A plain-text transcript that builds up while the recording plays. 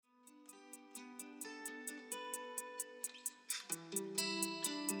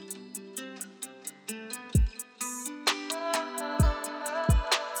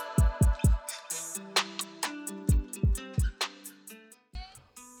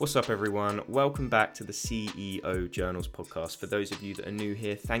What's up, everyone? Welcome back to the CEO Journals podcast. For those of you that are new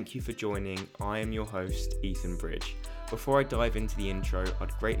here, thank you for joining. I am your host, Ethan Bridge. Before I dive into the intro,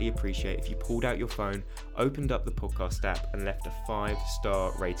 I'd greatly appreciate if you pulled out your phone, opened up the podcast app and left a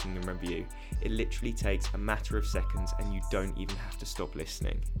 5-star rating and review. It literally takes a matter of seconds and you don't even have to stop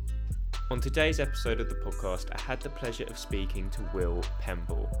listening. On today's episode of the podcast, I had the pleasure of speaking to Will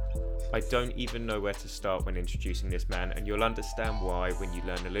Pemble. I don't even know where to start when introducing this man, and you'll understand why when you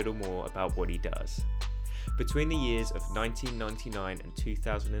learn a little more about what he does. Between the years of 1999 and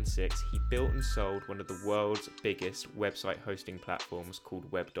 2006, he built and sold one of the world's biggest website hosting platforms called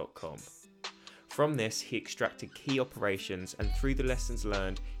Web.com. From this, he extracted key operations, and through the lessons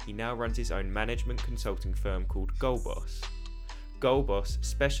learned, he now runs his own management consulting firm called GoalBoss. GoalBoss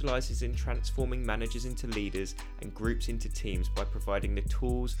specializes in transforming managers into leaders and groups into teams by providing the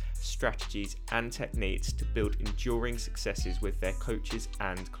tools, strategies, and techniques to build enduring successes with their coaches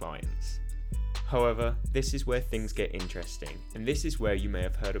and clients. However, this is where things get interesting, and this is where you may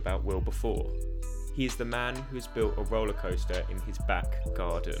have heard about Will before. He is the man who has built a roller coaster in his back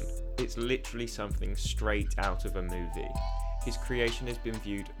garden. It's literally something straight out of a movie. His creation has been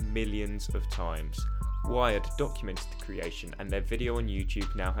viewed millions of times. Wired documented the creation, and their video on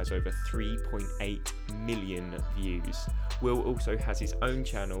YouTube now has over 3.8 million views. Will also has his own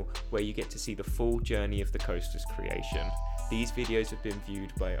channel where you get to see the full journey of the coaster's creation. These videos have been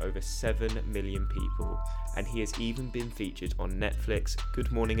viewed by over 7 million people, and he has even been featured on Netflix,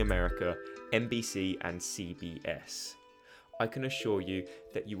 Good Morning America, NBC, and CBS. I can assure you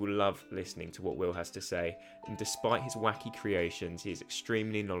that you will love listening to what Will has to say, and despite his wacky creations, he is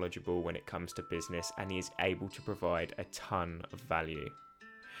extremely knowledgeable when it comes to business, and he is able to provide a ton of value.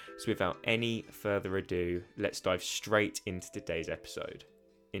 So without any further ado, let's dive straight into today's episode.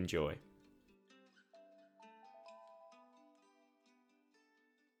 Enjoy.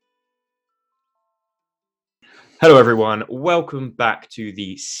 Hello everyone, welcome back to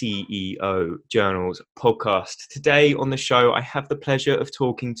the CEO Journals podcast. Today on the show, I have the pleasure of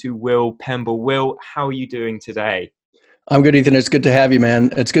talking to Will Pemble. Will, how are you doing today? I'm good, Ethan. It's good to have you,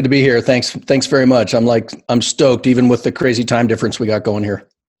 man. It's good to be here. Thanks very much. I'm stoked, even with the crazy time difference we got going here.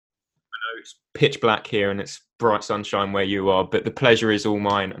 It's pitch black here and it's bright sunshine where you are, but the pleasure is all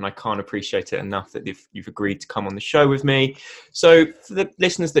mine, and I can't appreciate it enough that you've agreed to come on the show with me. So for the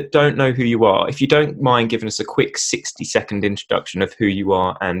listeners that don't know who you are, if you don't mind giving us a quick 60-second introduction of who you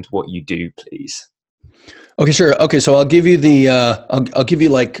are and what you do, please. Okay, sure. Okay, so I'll give you I'll give you,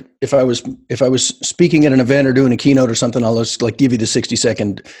 like, if I was speaking at an event or doing a keynote or something, I'll just like give you the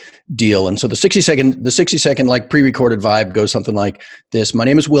 60-second deal. And so the 60-second like pre-recorded vibe goes something like this. My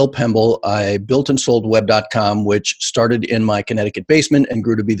name is Will Pemble. I built and sold Web.com, which started in my Connecticut basement and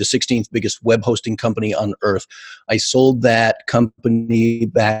grew to be the 16th biggest web hosting company on earth. I sold that company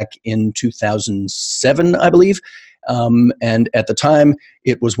back in 2007, I believe. And at the time,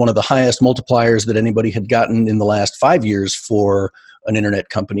 it was one of the highest multipliers that anybody had gotten in the last 5 years for an internet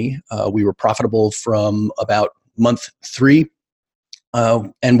company. We were profitable from about month 3.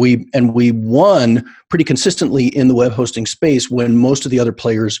 And we won pretty consistently in the web hosting space when most of the other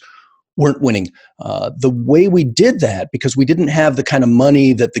players weren't winning. The way we did that, because we didn't have the kind of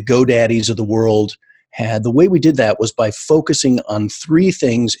money that the GoDaddies of the world had, the way we did that was by focusing on 3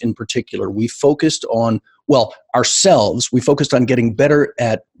 things in particular. We focused on, ourselves. We focused on getting better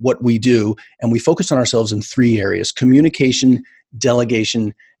at what we do, and we focused on ourselves in 3 areas: communication,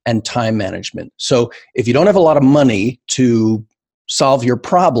 delegation, and time management. So if you don't have a lot of money to solve your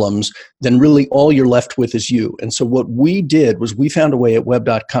problems, then really all you're left with is you. And so what we did was we found a way at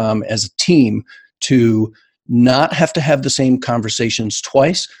Web.com as a team to not have to have the same conversations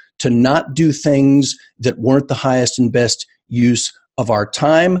twice, to not do things that weren't the highest and best use of our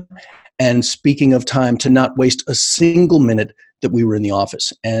time. And speaking of time, to not waste a single minute that we were in the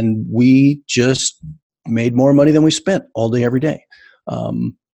office. And we just made more money than we spent all day, every day.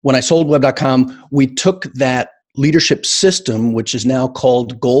 When I sold Web.com, we took that leadership system, which is now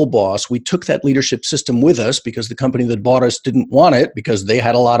called GoalBoss. We took that leadership system with us because the company that bought us didn't want it because they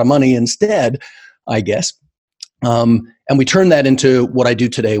had a lot of money instead, I guess. And we turned that into what I do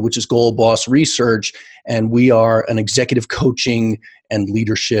today, which is GoalBoss Research. And we are an executive coaching and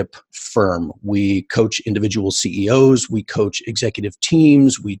leadership firm. We coach individual CEOs, we coach executive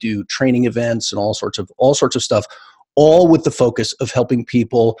teams, we do training events and all sorts of stuff, all with the focus of helping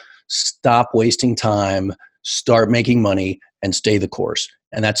people stop wasting time, start making money, and stay the course.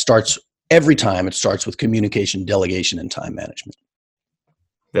 And that starts every time. It starts with communication, delegation, and time management.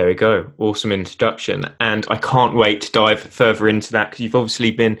 There we go. Awesome introduction. And I can't wait to dive further into that because you've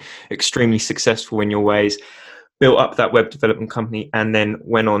obviously been extremely successful in your ways. built up that web development company and then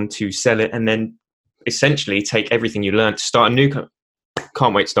went on to sell it and then essentially take everything you learned to start a new company.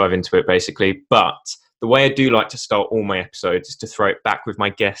 Can't wait to dive into it, basically. But the way I do like to start all my episodes is to throw it back with my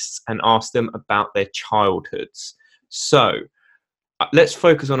guests and ask them about their childhoods. So let's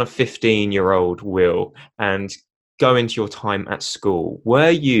focus on a 15-year-old Will and go into your time at school. Were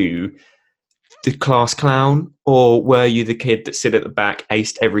you the class clown, or were you the kid that sit at the back,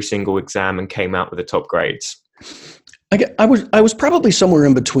 aced every single exam and came out with the top grades? I was probably somewhere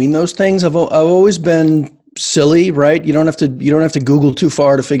in between those things. I've always been silly, right? You don't have to Google too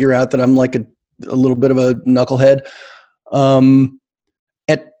far to figure out that I'm like a little bit of a knucklehead.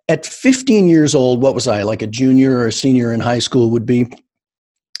 At 15 years old, what was I, like a junior or a senior in high school would be?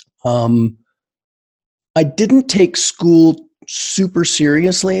 I didn't take school super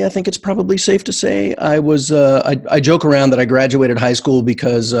seriously. I think it's probably safe to say. I joke around that I graduated high school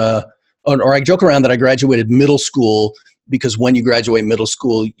because, or I joke around that I graduated middle school because when you graduate middle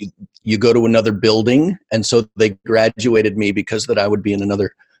school, you go to another building. And so they graduated me because that I would be in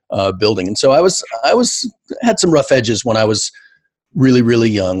another building. And so I had some rough edges when I was really, really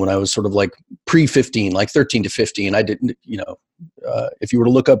young, when I was sort of like pre-15, like 13 to 15. I didn't, if you were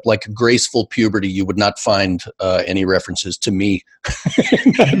to look up like graceful puberty, you would not find any references to me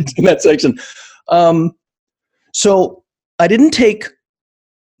in that section. So I didn't take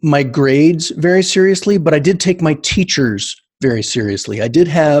my grades very seriously, but I did take my teachers very seriously. I did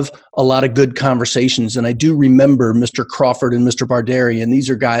have a lot of good conversations, and I do remember Mr. Crawford and Mr. Barderi, and these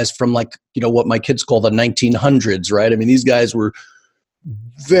are guys from like, what my kids call the 1900s, right? I mean, these guys were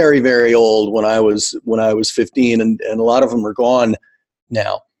very, very old when I was 15, and a lot of them are gone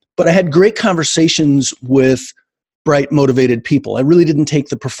now. But I had great conversations with bright, motivated people. I really didn't take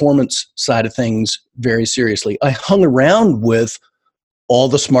the performance side of things very seriously. I hung around with all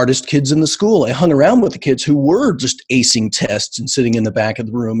the smartest kids in the school. I hung around with the kids who were just acing tests and sitting in the back of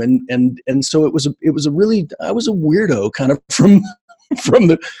the room. And so it was a really, I was a weirdo kind of from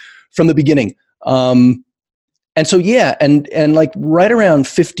the beginning. And so, yeah, and like right around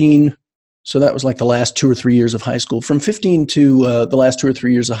 15, so that was like the last 2 or 3 years of high school. From 15 to the last 2 or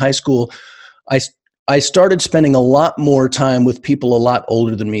 3 years of high school, I started spending a lot more time with people a lot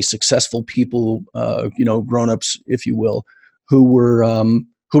older than me, successful people, grown-ups, if you will, who were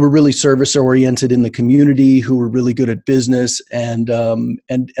really service oriented in the community, who were really good at business, and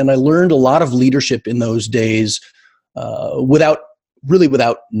I learned a lot of leadership in those days without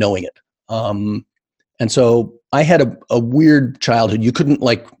knowing it. And so I had a weird childhood. You couldn't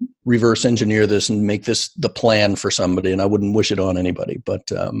like reverse engineer this and make this the plan for somebody, and I wouldn't wish it on anybody. But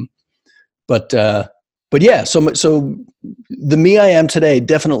yeah. So the me I am today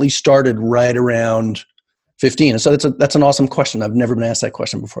definitely started right around 15. And so that's an awesome question. I've never been asked that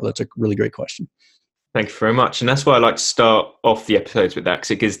question before. That's a really great question. Thank you very much. And that's why I like to start off the episodes with that,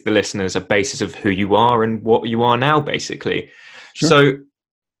 because it gives the listeners a basis of who you are and what you are now, basically. Sure. So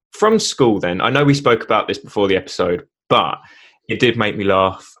from school then, I know we spoke about this before the episode, but it did make me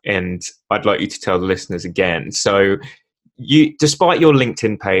laugh, and I'd like you to tell the listeners again. So you, despite your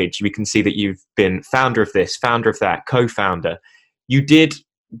LinkedIn page, we can see that you've been founder of this, founder of that, co-founder. You did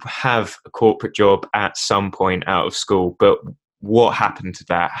have a corporate job at some point out of school, but what happened to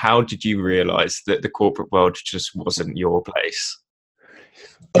that? How did you realize that the corporate world just wasn't your place?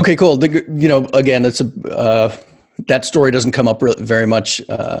 Okay, cool. Again, it's that story doesn't come up very much.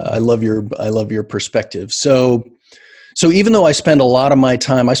 I love your perspective. So even though I spend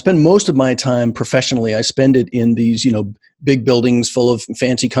most of my time professionally, I spend it in these, big buildings full of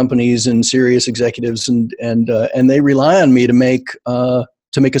fancy companies and serious executives, and they rely on me to make a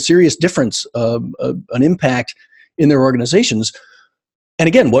serious difference, an impact in their organizations. And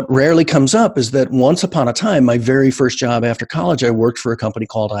again, what rarely comes up is that once upon a time, my very first job after college, I worked for a company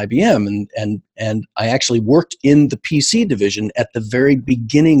called IBM, and I actually worked in the PC division at the very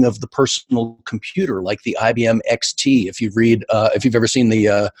beginning of the personal computer, like the IBM XT. If you've ever seen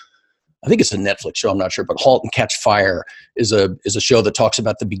I think it's a Netflix show, I'm not sure, but *Halt and Catch Fire* is a show that talks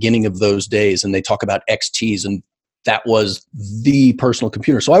about the beginning of those days, and they talk about XTs, and that was the personal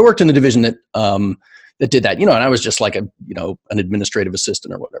computer. So I worked in the division that did that, and I was just like an administrative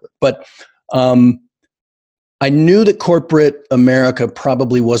assistant or whatever. But I knew that corporate America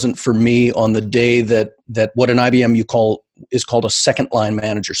probably wasn't for me on the day that what in IBM is called a second line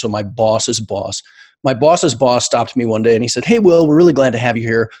manager. So my boss's boss stopped me one day and he said, "Hey, Will, we're really glad to have you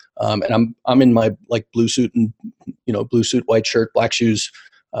here." And I'm in my like blue suit and blue suit, white shirt, black shoes.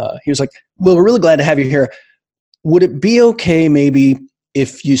 He was like, "Will, we're really glad to have you here. Would it be okay maybe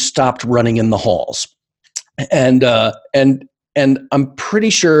if you stopped running in the halls?" And I'm pretty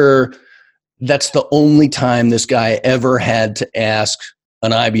sure that's the only time this guy ever had to ask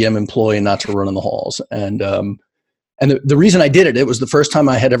an IBM employee not to run in the halls. And the reason I did it, it was the first time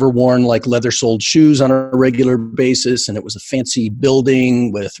I had ever worn like leather-soled shoes on a regular basis, and it was a fancy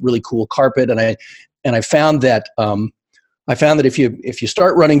building with really cool carpet. And I found that if you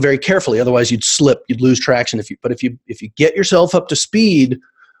start running very carefully, otherwise you'd slip, you'd lose traction. If you get yourself up to speed,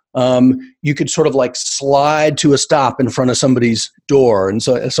 you could sort of like slide to a stop in front of somebody's door. And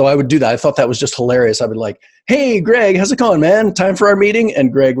so I would do that. I thought that was just hilarious. I would like, "Hey, Greg, how's it going, man? Time for our meeting?"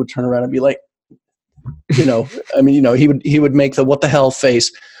 And Greg would turn around and be like, he would make the what the hell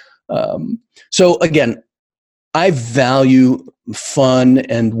face. So again, I value fun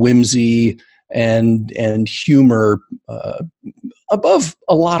and whimsy and humor above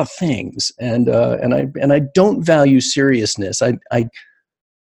a lot of things. And I don't value seriousness.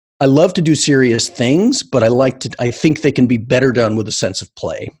 I love to do serious things, but I think they can be better done with a sense of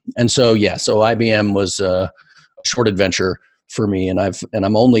play. And so IBM was a short adventure for me, and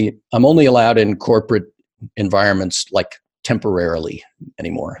I'm only allowed in corporate environments like temporarily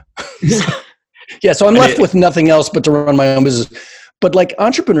anymore. Yeah, so I'm left with nothing else but to run my own business. But like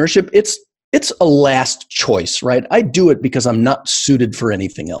entrepreneurship, it's a last choice, right? I do it because I'm not suited for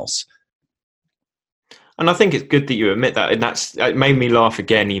anything else. And I think it's good that you admit that. And it made me laugh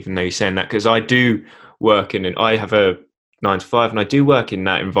again, even though you're saying that, because I do work I have a 9-to-5, and I do work in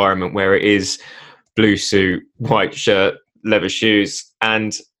that environment where it is blue suit, white shirt, leather shoes.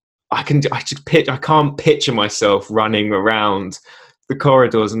 And I can't picture myself running around the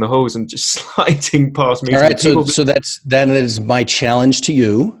corridors and the halls and just sliding past me. All right. So that is my challenge to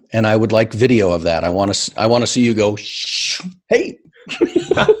you. And I would like video of that. I want to see you go, "Hey."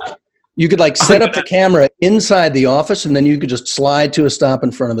 You could like set up the camera inside the office, and then you could just slide to a stop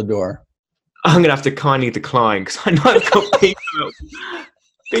in front of the door. I'm going to have to kindly decline, because I know I've got people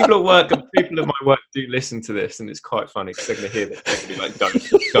at work, and people at my work do listen to this, and it's quite funny because they're going to hear this. They're going to be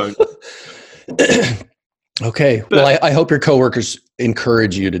like, don't. Okay. Well, I hope your coworkers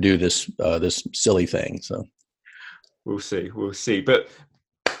encourage you to do this silly thing. So we'll see. But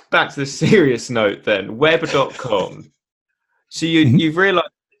back to the serious note then, web.com. So you've realized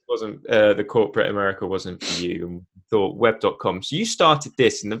wasn't the corporate America wasn't for you, and thought web.com. So you started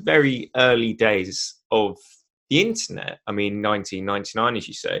this in the very early days of the internet. I mean, 1999, as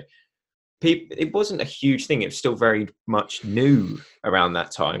you say. It wasn't a huge thing. It was still very much new around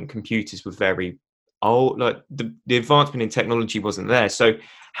that time. Computers were very old. Like the advancement in technology wasn't there. So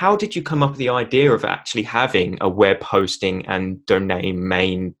how did you come up with the idea of actually having a web hosting and domain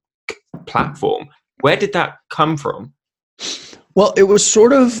main platform? Where did that come from? Well, it was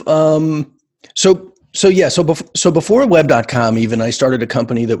sort of so before web.com even, I started a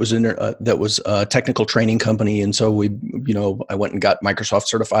company that was a technical training company, and so I went and got Microsoft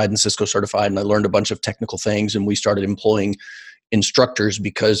certified and Cisco certified, and I learned a bunch of technical things, and we started employing instructors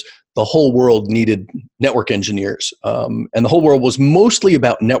because the whole world needed network engineers, and the whole world was mostly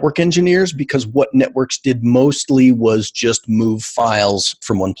about network engineers, because what networks did mostly was just move files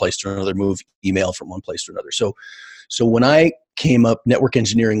from one place to another, move email from one place to another. So when I came up, network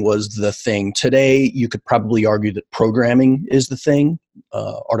engineering was the thing. Today, you could probably argue that programming is the thing,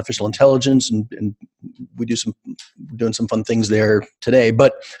 artificial intelligence, and we're doing some fun things there today.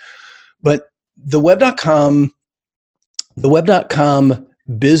 But the web.com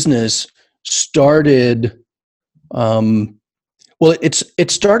business started.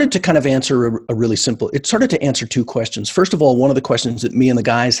 It started to kind of answer it started to answer two questions. First of all, one of the questions that me and the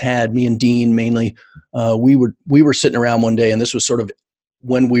guys had, me and Dean mainly, we were sitting around one day, and this was sort of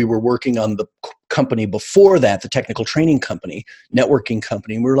when we were working on the company before that, the technical training company, networking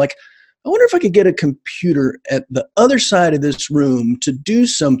company. And we were like, I wonder if I could get a computer at the other side of this room to do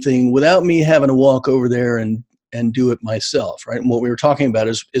something without me having to walk over there and do it myself, right? And what we were talking about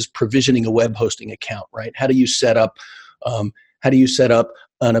is provisioning a web hosting account, right? How do you set up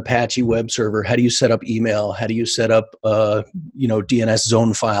an Apache web server? How do you set up email? How do you set up, DNS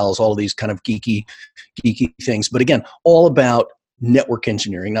zone files, all of these kind of geeky things. But again, all about network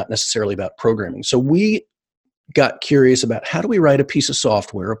engineering, not necessarily about programming. So we got curious about how do we write a piece of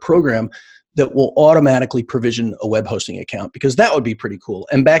software, a program that will automatically provision a web hosting account, because that would be pretty cool.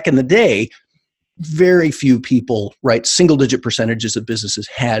 And back in the day, very few people, right, single-digit percentages of businesses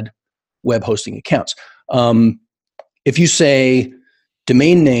had web hosting accounts. If you say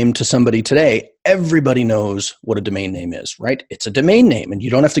domain name to somebody today, everybody knows what a domain name is, right? It's a domain name, and you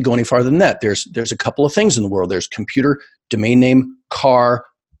don't have to go any farther than that. There's a couple of things in the world. There's computer, domain name, car,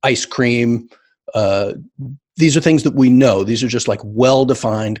 ice cream. These are things that we know. These are just like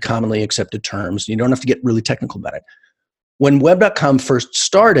well-defined, commonly accepted terms. You don't have to get really technical about it. When web.com first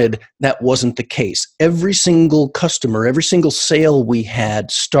started, that wasn't the case. Every single customer, every single sale we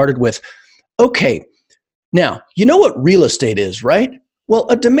had started with, okay, now, you know what real estate is, right? Well,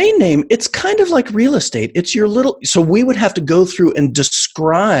 a domain name, it's kind of like real estate. It's your little, so we would have to go through and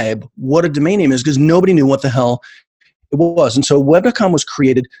describe what a domain name is because nobody knew what the hell it was. And so web.com was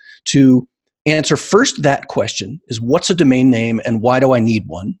created to answer first that question is what's a domain name and why do I need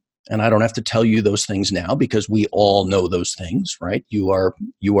one? And I don't have to tell you those things now because we all know those things, right? You are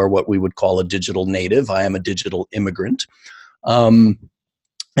what we would call a digital native. I am a digital immigrant. And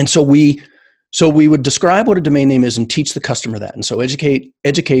so we would describe what a domain name is and teach the customer that. And so educate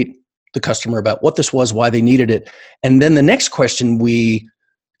the customer about what this was, why they needed it. And then the next question we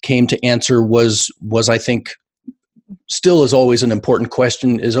came to answer was I think still is always an important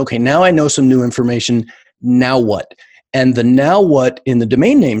question is, okay, now I know some new information, now what? And the now what in the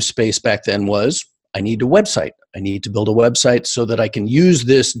domain name space back then was, I need a website. I need to build a website so that I can use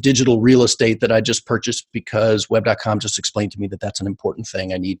this digital real estate that I just purchased because web.com just explained to me that that's an important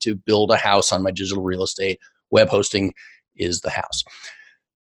thing. I need to build a house on my digital real estate. Web hosting is the house.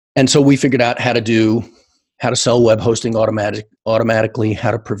 And so we figured out how to sell web hosting automatically,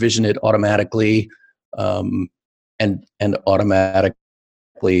 how to provision it automatically, and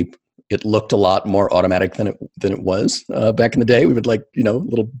automatically. It looked a lot more automatic than it was back in the day. We would a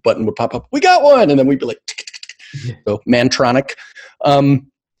little button would pop up. We got one, and then we'd be like, so Mantronic.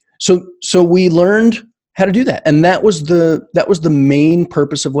 So we learned how to do that, and that was the main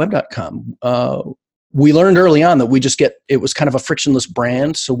purpose of web.com. We learned early on that it was kind of a frictionless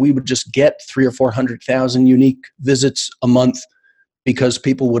brand, so we would just get 300,000 or 400,000 unique visits a month because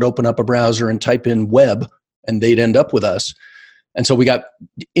people would open up a browser and type in web, and they'd end up with us. And so we got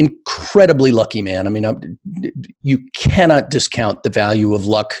incredibly lucky, man. I mean, you cannot discount the value of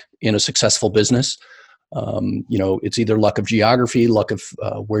luck in a successful business. It's either luck of geography, luck of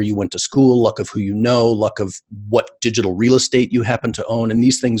where you went to school, luck of who you know, luck of what digital real estate you happen to own. And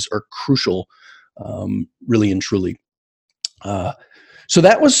these things are crucial, really and truly. So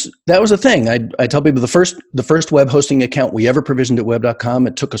that was a thing. I tell people the first web hosting account we ever provisioned at web.com,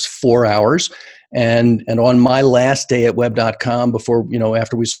 it took us 4 hours. And on my last day at web.com,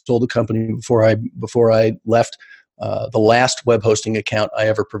 after we sold the company, before I left, the last web hosting account I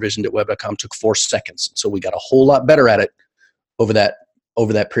ever provisioned at web.com took 4 seconds. So we got a whole lot better at it over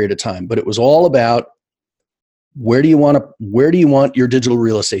that period of time. But it was all about where do you want your digital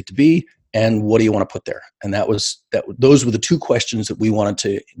real estate to be, and what do you want to put there? And those were the 2 questions that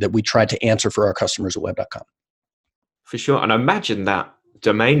we tried to answer for our customers at web.com. For sure. And I imagine that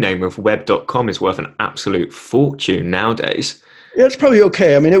domain name of web.com is worth an absolute fortune nowadays. Yeah, it's probably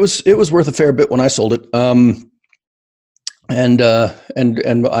okay. I mean, it was worth a fair bit when I sold it. And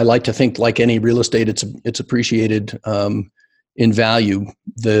I like to think, like any real estate, it's appreciated in value.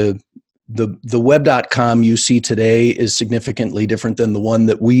 The web.com you see today is significantly different than the one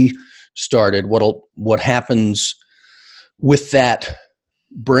that we started. What happens with that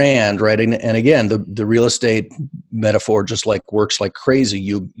brand, right? And again, the real estate metaphor just works like crazy.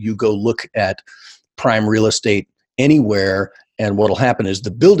 You go look at prime real estate anywhere, and what'll happen is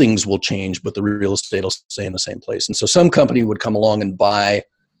the buildings will change, but the real estate will stay in the same place. And so some company would come along and buy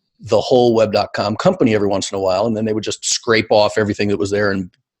the whole web.com company every once in a while, and then they would just scrape off everything that was there and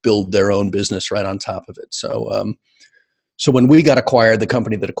build their own business right on top of it. So when we got acquired, the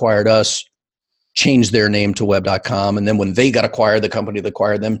company that acquired us changed their name to web.com, and then when they got acquired, the company that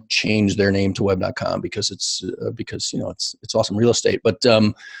acquired them changed their name to web.com because it's awesome real estate. But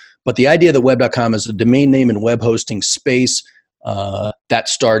the idea that web.com is a domain name in web hosting space, that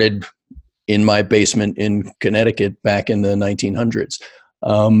started in my basement in Connecticut back in the 1900s.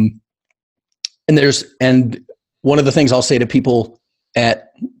 And one of the things I'll say to people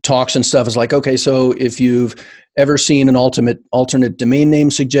at talks and stuff is like, okay, so if you've ever seen an alternate domain name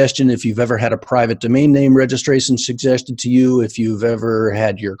suggestion, if you've ever had a private domain name registration suggested to you, if you've ever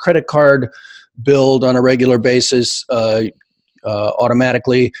had your credit card billed on a regular basis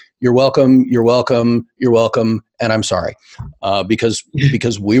automatically, you're welcome, and I'm sorry, because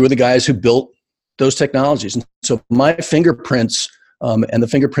we were the guys who built those technologies. And so my fingerprints and the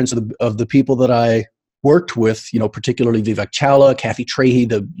fingerprints of the people that I worked with, particularly Vivek Chawla, Kathy Trahy,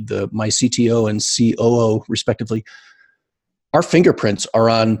 my CTO and COO respectively, our fingerprints are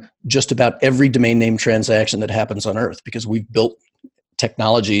on just about every domain name transaction that happens on Earth because we've built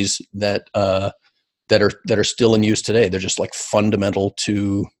technologies that are still in use today. They're just fundamental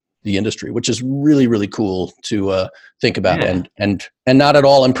to the industry, which is really, really cool to think about, and not at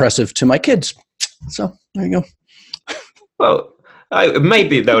all impressive to my kids. So there you go. Well,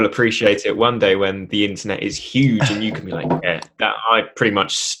 Maybe they'll appreciate it one day when the internet is huge and you can be like, yeah, that I pretty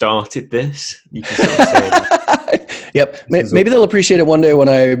much started this. You can sort of say, yep. Maybe they'll appreciate it one day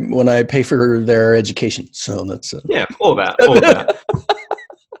when I pay for their education. So that's yeah, all that.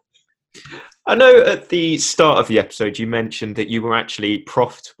 I know at the start of the episode you mentioned that you were actually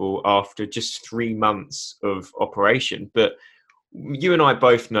profitable after just 3 months of operation, but you and I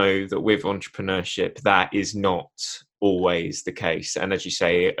both know that with entrepreneurship that is not always the case, and as you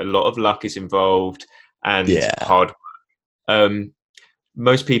say, a lot of luck is involved and hard work.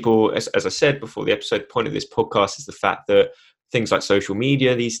 Most people, as I said before the episode, the point of this podcast is the fact that things like social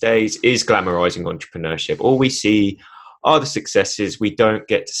media these days is glamorizing entrepreneurship. All we see are the successes. We don't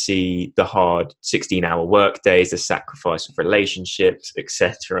get to see the hard 16-hour work days, the sacrifice of relationships,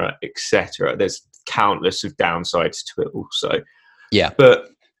 etc., etc. There's countless of downsides to it also. Yeah. But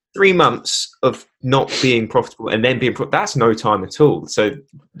 3 months of not being profitable and then being profitable, that's no time at all. So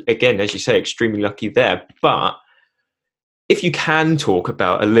again, as you say, extremely lucky there. But if you can talk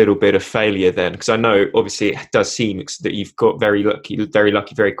about a little bit of failure then, because I know obviously it does seem that you've got very lucky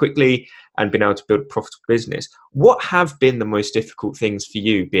very quickly and been able to build a profitable business. What have been the most difficult things for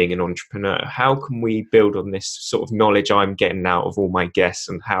you being an entrepreneur? How can we build on this sort of knowledge I'm getting out of all my guests,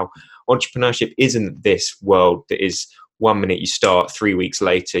 and how entrepreneurship isn't this world that is 1 minute you start, 3 weeks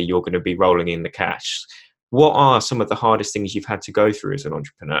later, you're going to be rolling in the cash. What are some of the hardest things you've had to go through as an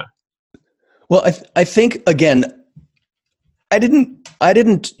entrepreneur? Well, I think, again, I didn't,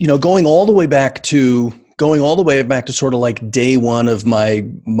 going all the way back to sort of like day one of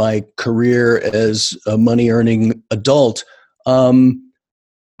my career as a money earning adult.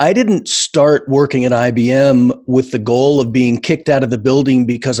 I didn't start working at IBM with the goal of being kicked out of the building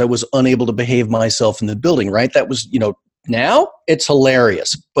because I was unable to behave myself in the building, right? That was, now it's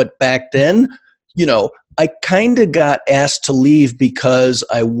hilarious. But back then, I kind of got asked to leave because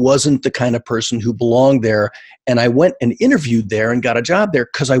I wasn't the kind of person who belonged there. And I went and interviewed there and got a job there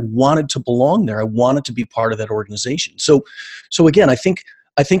because I wanted to belong there. I wanted to be part of that organization. So again, I think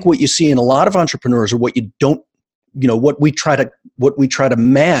what you see in a lot of entrepreneurs, or what you don't, what we try to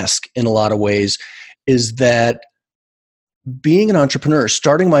mask in a lot of ways, is that being an entrepreneur,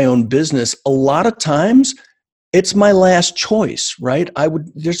 starting my own business, a lot of times it's my last choice, right?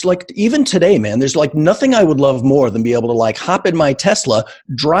 There's like, even today, man, there's like nothing I would love more than be able to like hop in my Tesla,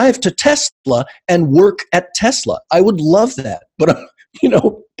 drive to Tesla and work at Tesla. I would love that, but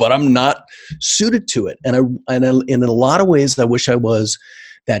I'm not suited to it. And in a lot of ways, I wish I was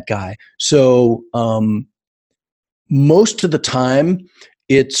that guy. So, most of the time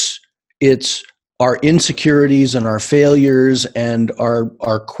it's our insecurities and our failures and our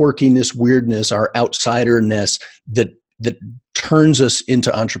quirkiness, weirdness, our outsiderness that turns us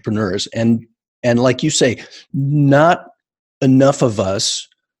into entrepreneurs. And like you say, not enough of us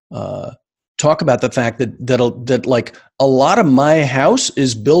talk about the fact that like a lot of my house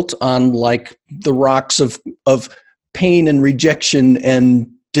is built on like the rocks of pain and rejection and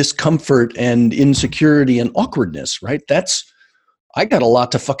discomfort and insecurity and awkwardness, right? I got a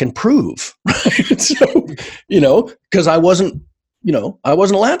lot to fucking prove, right? So, because I wasn't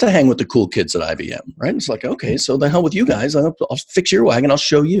allowed to hang with the cool kids at IBM, right? It's like, okay, so the hell with you guys. I'll fix your wagon. I'll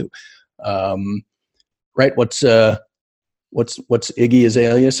show you. Right? What's Iggy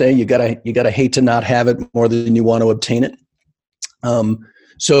Azalea say? You gotta hate to not have it more than you want to obtain it.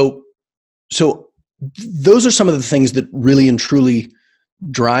 So those are some of the things that really and truly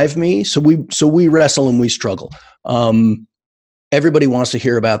drive me. So we wrestle and we struggle. Everybody wants to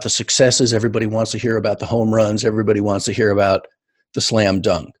hear about the successes. Everybody wants to hear about the home runs. Everybody wants to hear about the slam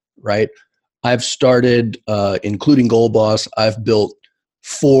dunk, right? I've started, including Gold Boss, I've built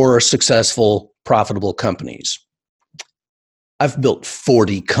 4 successful, profitable companies. I've built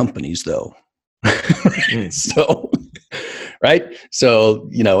 40 companies though. So, right? So,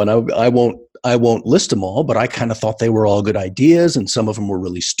 and I won't list them all, but I kind of thought they were all good ideas, and some of them were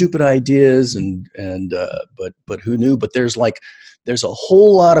really stupid ideas, but who knew? But there's a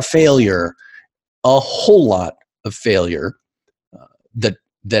whole lot of failure,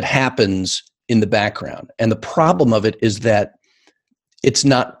 that happens in the background, and the problem of it is that it's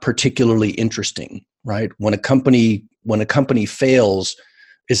not particularly interesting, right? When a company fails,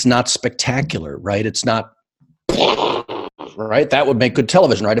 it's not spectacular, right? It's not. Right, that would make good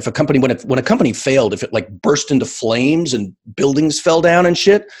television, right? If a company, when a company failed, if it like burst into flames and buildings fell down and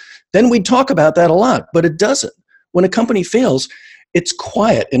shit, then we'd talk about that a lot. But it doesn't. When a company fails, it's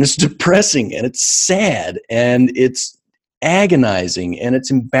quiet and it's depressing and it's sad and it's agonizing and it's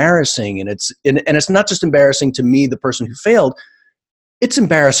embarrassing and it's not just embarrassing to me, the person who failed. It's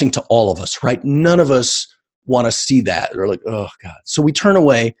embarrassing to all of us, right? None of us want to see that. They're like, oh God. So we turn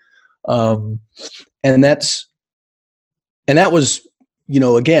away. And that was,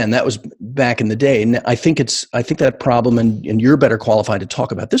 again, that was back in the day. And I think that problem, and you're better qualified to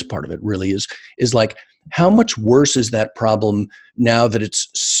talk about this part of it, really is like, how much worse is that problem now that it's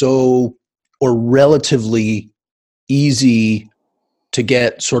so, or relatively easy to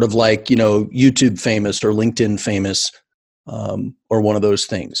get sort of like, YouTube famous or LinkedIn famous, or one of those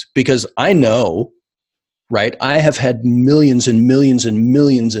things? Because I know, right, I have had millions and millions and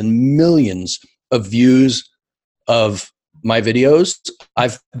millions and millions of views of my videos.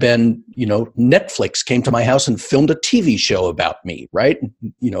 I've been, Netflix came to my house and filmed a TV show about me, right?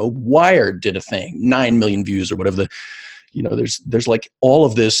 Wired did a thing, 9 million views or whatever. There's like all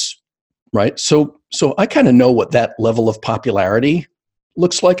of this, right? So I kind of know what that level of popularity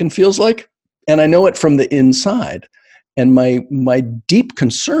looks like and feels like, and I know it from the inside. And my deep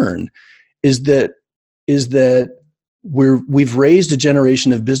concern is that we've raised a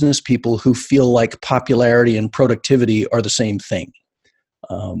generation of business people who feel like popularity and productivity are the same thing.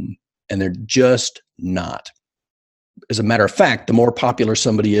 And they're just not. As a matter of fact, the more popular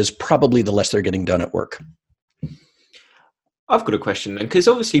somebody is, probably the less they're getting done at work. I've got a question then, because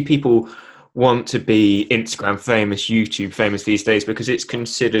obviously people want to be Instagram famous, YouTube famous these days because it's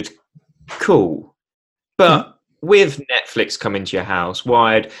considered cool. But with Netflix coming to your house,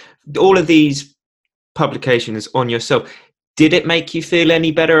 Wired, all of these publications on yourself, did it make you feel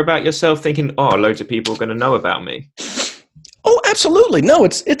any better about yourself, thinking, oh, loads of people are going to know about me? Oh, absolutely. No,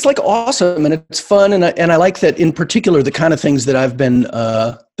 it's like awesome, and it's fun, and I like that. In particular, the kind of things that I've been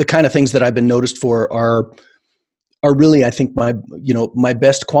noticed for are really, I think, my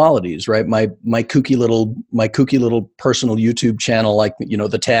best qualities, right? My kooky little personal YouTube channel, like,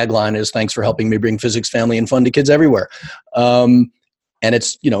 the tagline is "Thanks for helping me bring physics, family, and fun to kids everywhere." And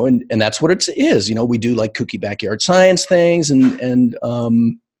it's, and that's what it is. We do like kooky backyard science things, and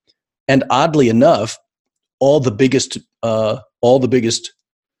oddly enough, all the biggest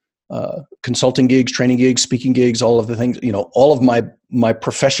consulting gigs, training gigs, speaking gigs, all of the things, all of my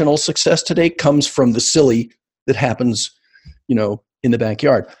professional success today comes from the silly that happens, in the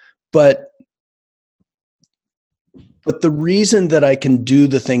backyard. But the reason that I can do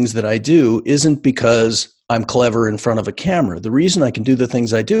the things that I do isn't because I'm clever in front of a camera. The reason I can do the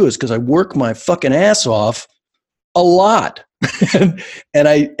things I do is because I work my fucking ass off a lot.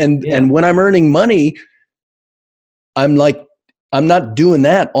 and when I'm earning money, I'm not doing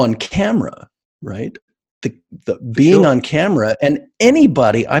that on camera, right? The being on camera, and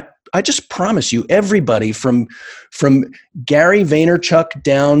anybody, I just promise you, everybody from Gary Vaynerchuk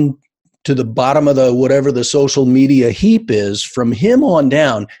down to the bottom of whatever the social media heap is, from him on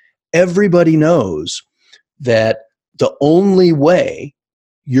down, everybody knows that the only way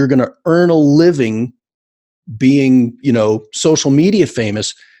you're going to earn a living being, social media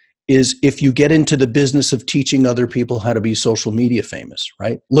famous is if you get into the business of teaching other people how to be social media famous,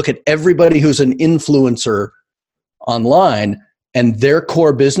 right? Look at everybody who's an influencer online, and their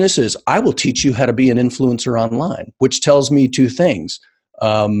core business is, I will teach you how to be an influencer online, which tells me two things.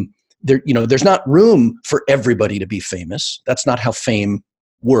 There's not room for everybody to be famous. That's not how fame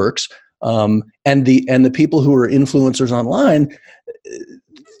works. And the people who are influencers online,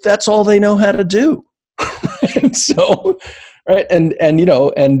 that's all they know how to do. And so, right.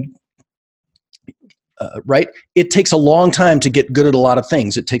 Right. It takes a long time to get good at a lot of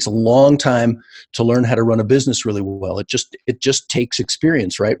things. It takes a long time to learn how to run a business really well. It just takes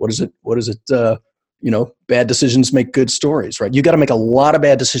experience, right? What is it? Bad decisions make good stories, right? You got to make a lot of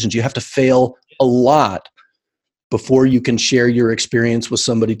bad decisions. You have to fail a lot before you can share your experience with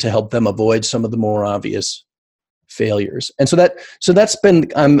somebody to help them avoid some of the more obvious failures. And so that's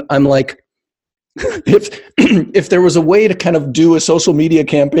been, I'm like, if there was a way to kind of do a social media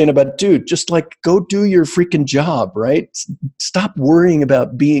campaign about, dude, just like go do your freaking job, right? Stop worrying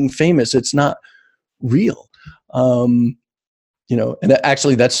about being famous. It's not real. And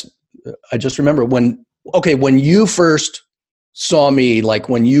actually I just remember when you first saw me, like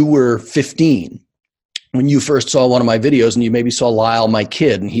when you were 15, when you first saw one of my videos, and you maybe saw Lyle, my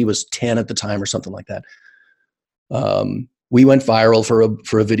kid, and he was 10 at the time or something like that. We went viral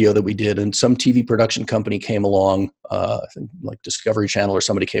for a video that we did, and some TV production company came along, I think like Discovery Channel or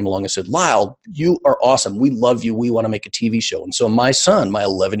somebody came along and said, Lyle, you are awesome. We love you. We want to make a TV show. And so my son, my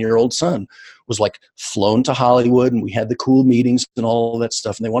 11-year-old son, was like flown to Hollywood, and we had the cool meetings and all of that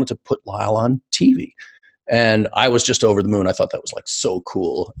stuff. And they wanted to put Lyle on TV. And I was just over the moon. I thought that was like so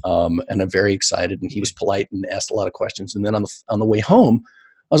cool. And I'm very excited. And he was polite and asked a lot of questions. And then on the way home,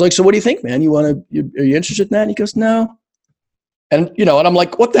 I was like, so what do you think, man? Are you interested in that? And he goes, no. And, and I'm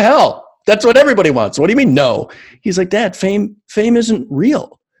like, what the hell? That's what everybody wants. What do you mean no? He's like, Dad, fame isn't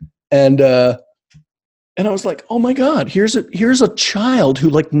real. And I was like, oh my God, here's a child who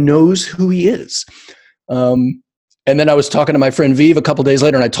like knows who he is. And then I was talking to my friend Vive a couple days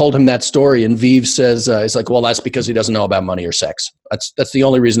later, and I told him that story. And Vive says, "It's like, well, that's because he doesn't know about money or sex. That's the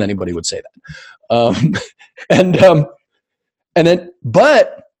only reason anybody would say that." And then,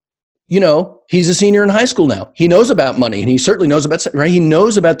 but he's a senior in high school now. He knows about money, and he certainly knows about sex, right. He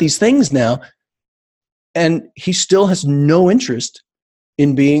knows about these things now, and he still has no interest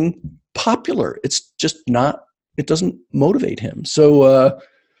in being popular. It's just not. It doesn't motivate him. So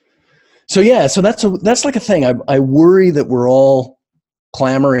that's like a thing. I worry that we're all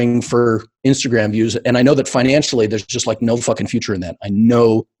clamoring for Instagram views. And I know that financially there's just like no fucking future in that. I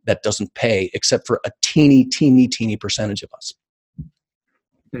know that doesn't pay except for a teeny percentage of us.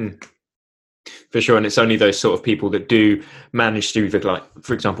 For sure. And it's only those sort of people that do manage to either, like,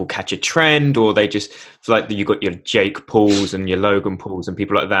 for example, catch a trend, or they just, like, you got your Jake Pauls and your Logan Pauls and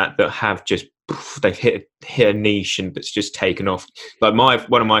people like that have just, they've hit a niche and it's just taken off. Like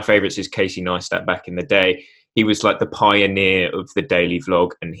one of my favorites is Casey Neistat. Back in the day, he was like the pioneer of the daily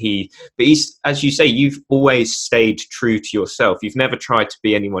vlog, and he's, as you say, you've always stayed true to yourself. You've never tried to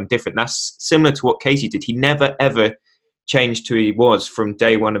be anyone different. That's similar to what Casey did. He never ever changed who he was from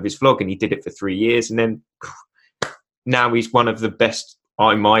day one of his vlog, and he did it for 3 years, and then now he's one of the best,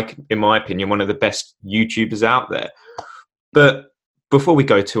 in my opinion, one of the best YouTubers out there. But before we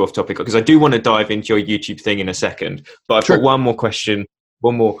go too off topic, because I do want to dive into your YouTube thing in a second, but I've got one more question,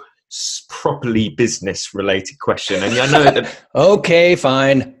 one more properly business related question. And I know that okay,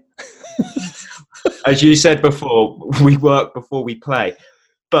 fine. As you said before, we work before we play.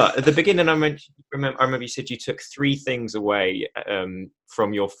 But at the beginning, I remember you said you took 3 things away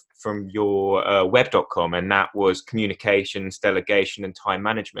from your web.com, and that was communications, delegation, and time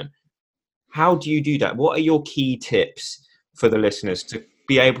management. How do you do that? What are your key tips for the listeners to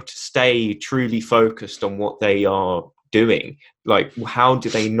be able to stay truly focused on what they are doing? Like, how do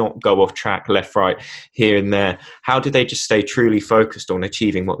they not go off track left, right, here and there? How do they just stay truly focused on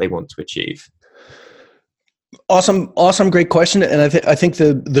achieving what they want to achieve? Awesome, great question. And I think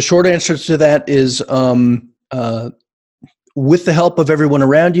the short answer to that is with the help of everyone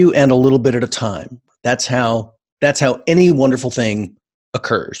around you and a little bit at a time. That's how any wonderful thing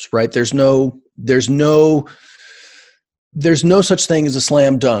occurs, right? There's no such thing as a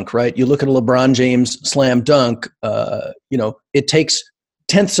slam dunk, right? You look at a LeBron James slam dunk, it takes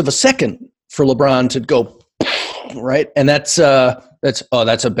tenths of a second for LeBron to go, right? And that's a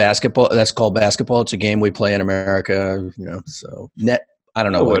basketball. That's called basketball. It's a game we play in America, so net. I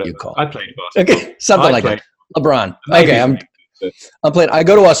don't know what you call it. I played basketball. Okay, something like that. LeBron. Okay, I'm playing. I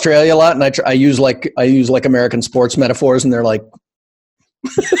go to Australia a lot, and I use like American sports metaphors, and they're like.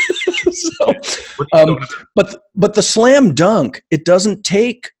 But the slam dunk, it doesn't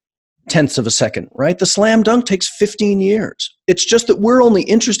take tenths of a second, right? The slam dunk takes 15 years. It's just that we're only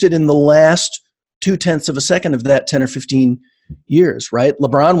interested in the last 0.2 of a second of that 10 or 15 years, right?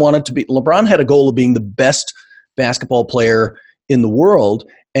 LeBron had a goal of being the best basketball player in the world.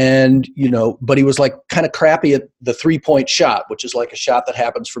 And, but he was like kind of crappy at the 3-point shot, which is like a shot that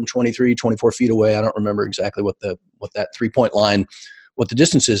happens from 23, 24 feet away. I don't remember exactly what that 3-point line, what the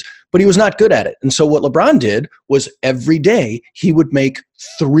distance is, but he was not good at it. And so what LeBron did was every day he would make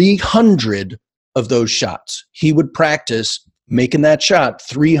 300 of those shots. He would practice making that shot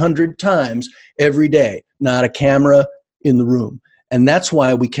 300 times every day, not a camera in the room. And that's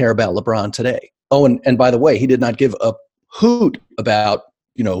why we care about LeBron today. Oh, and by the way, he did not give a hoot about,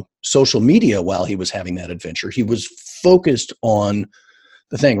 social media while he was having that adventure. He was focused on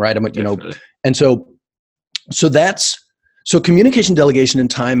the thing, right? And so communication, delegation,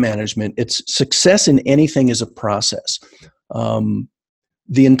 and time management, it's success in anything is a process.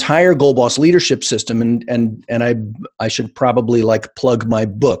 The entire Goal Boss leadership system, and I should probably plug my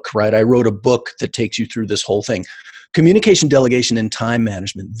book, right? I wrote a book that takes you through this whole thing. Communication, delegation, and time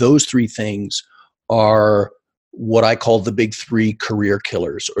management, those 3 things are what I call the big 3 career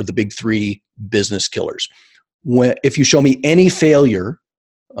killers, or the big 3 business killers. If you show me any failure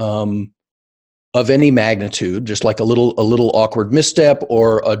of any magnitude, just like a little awkward misstep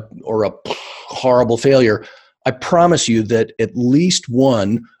or a horrible failure, I promise you that at least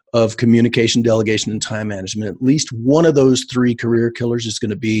one of communication, delegation, and time management, at least one of those 3 career killers is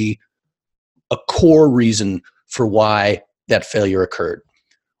going to be a core reason for why that failure occurred.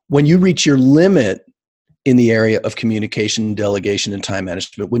 When you reach your limit in the area of communication, delegation, and time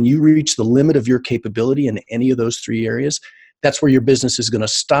management, when you reach the limit of your capability in any of those 3 areas, that's where your business is going to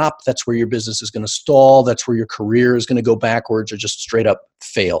stop. That's where your business is going to stall. That's where your career is going to go backwards or just straight up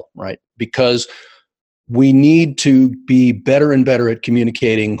fail, right? Because we need to be better and better at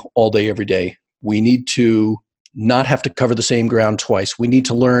communicating all day, every day. We need to not have to cover the same ground twice. We need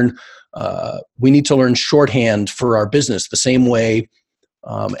to learn shorthand for our business the same way.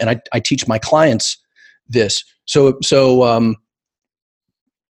 And I teach my clients this. So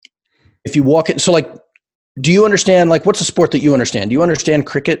if you walk in, so like, do you understand, like, what's a sport that you understand? Do you understand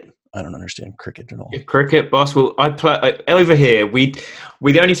cricket? I don't understand cricket at all. Cricket, basketball. I play over here. We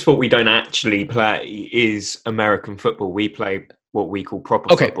the only sport we don't actually play is American football. We play what we call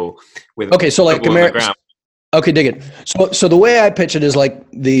proper football. So like American. Okay, dig it. So the way I pitch it is like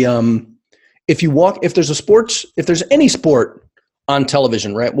if there's any sport on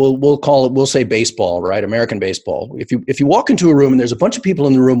television, right? We'll say baseball, right? American baseball. If you walk into a room and there's a bunch of people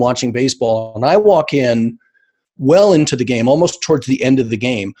in the room watching baseball, and I walk in well into the game, almost towards the end of the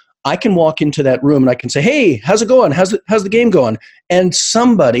game, I can walk into that room and I can say, "Hey, how's it going? How's the game going?" And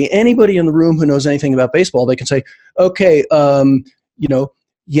anybody in the room who knows anything about baseball, they can say, "Okay,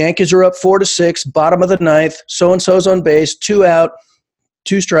 Yankees are up 4-6, bottom of the ninth, so-and-so's on base, 2 out,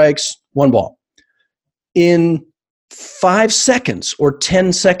 2 strikes, 1 ball." In 5 seconds or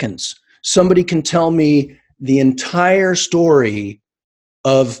 10 seconds, somebody can tell me the entire story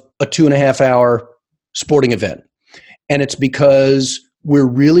of a 2.5-hour sporting event. And it's because we're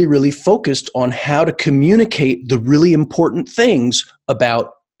really, really focused on how to communicate the really important things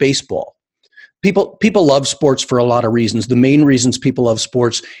about baseball. People love sports for a lot of reasons. The main reasons people love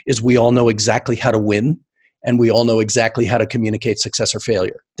sports is we all know exactly how to win, and we all know exactly how to communicate success or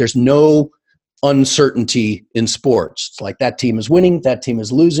failure. There's no uncertainty in sports. It's like that team is winning, that team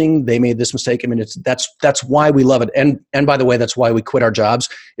is losing, they made this mistake. I mean, that's why we love it. And by the way, that's why we quit our jobs,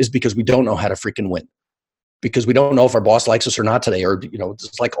 is because we don't know how to freaking win. Because we don't know if our boss likes us or not today, or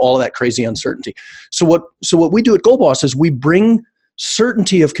it's like all of that crazy uncertainty. So what we do at GoalBoss is we bring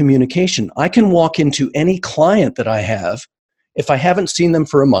certainty of communication. I can walk into any client that I have. If I haven't seen them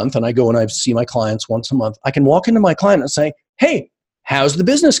for a month, and I go and I see my clients once a month, I can walk into my client and say, "Hey, how's the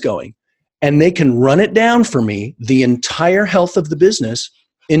business going?" And they can run it down for me, the entire health of the business,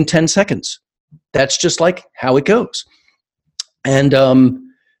 in 10 seconds. That's just like how it goes. And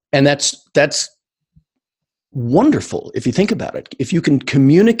that's wonderful if you think about it. If you can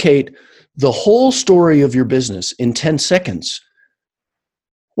communicate the whole story of your business in 10 seconds,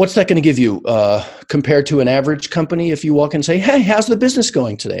 what's that going to give you compared to an average company? If you walk and say, "Hey, how's the business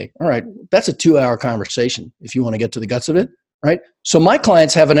going today?" All right, that's a 2-hour conversation if you want to get to the guts of it, right? So my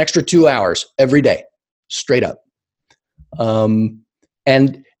clients have an extra 2 hours every day, straight up. And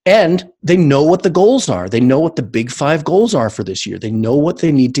they know what the goals are. They know what the big 5 goals are for this year. They know what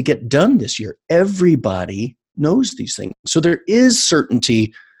they need to get done this year. Everybody knows these things. So there is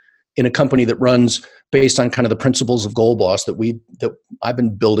certainty in a company that runs based on kind of the principles of GoalBoss that I've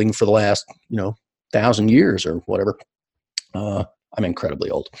been building for the last 1,000 years or whatever. I'm incredibly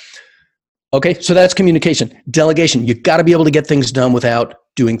old. Okay, so that's communication. Delegation. You've got to be able to get things done without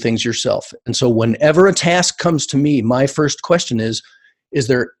doing things yourself. And so whenever a task comes to me, my first question is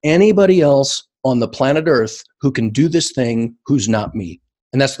there anybody else on the planet Earth who can do this thing who's not me?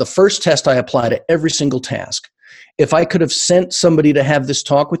 And that's the first test I apply to every single task. If I could have sent somebody to have this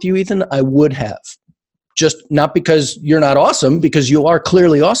talk with you, Ethan, I would have. Just not because you're not awesome, because you are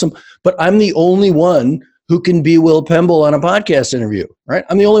clearly awesome, but I'm the only one who can be Will Pemble on a podcast interview, right?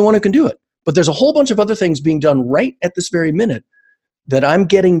 I'm the only one who can do it. But there's a whole bunch of other things being done right at this very minute that I'm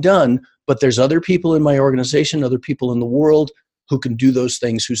getting done, but there's other people in my organization, other people in the world who can do those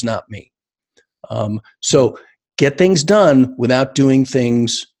things who's not me. So get things done without doing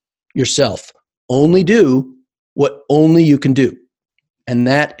things yourself. Only do what only you can do. And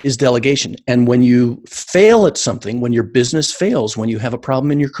that is delegation. And when you fail at something, when your business fails, when you have a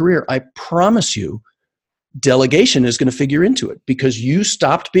problem in your career, I promise you, delegation is going to figure into it because you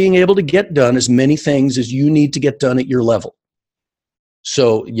stopped being able to get done as many things as you need to get done at your level.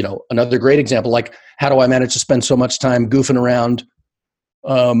 So, another great example, like how do I manage to spend so much time goofing around,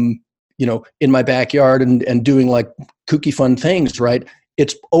 in my backyard and doing like kooky fun things, right?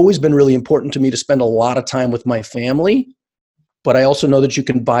 It's always been really important to me to spend a lot of time with my family, but I also know that you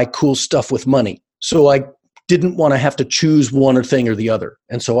can buy cool stuff with money. So I didn't want to have to choose one thing or the other.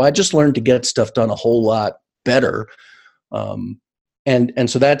 And so I just learned to get stuff done a whole lot better. And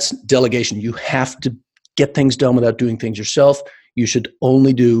so that's delegation. You have to get things done without doing things yourself. You should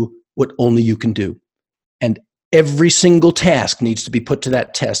only do what only you can do. And every single task needs to be put to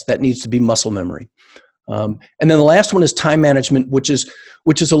that test. That needs to be muscle memory. And then the last one is time management, which is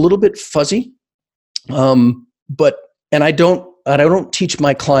a little bit fuzzy. But and I don't teach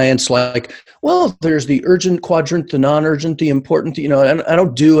my clients like, well, there's the urgent quadrant, the non-urgent, the important, and I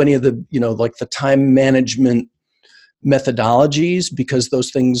don't do any of the, like the time management methodologies, because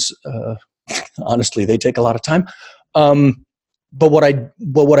those things, honestly, they take a lot of time. But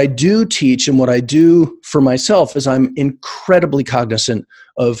what I do teach and what I do for myself is I'm incredibly cognizant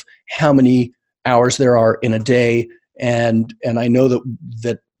of how many hours there are in a day. And I know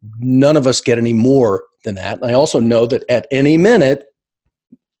that none of us get any more than that. And I also know that at any minute,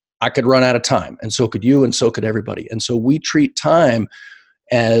 I could run out of time, and so could you, and so could everybody. And so we treat time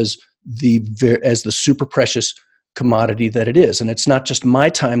as the super precious commodity that it is. And it's not just my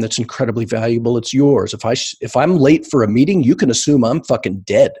time that's incredibly valuable, it's yours. If I'm late for a meeting, you can assume I'm fucking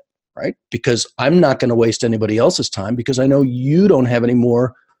dead, right? Because I'm not going to waste anybody else's time, because I know you don't have any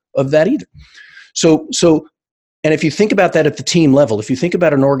more of that either. So and if you think about that at the team level, if you think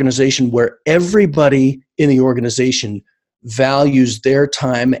about an organization where everybody in the organization values their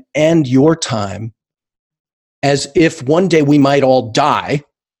time and your time as if one day we might all die,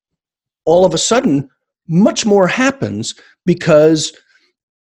 all of a sudden, much more happens, because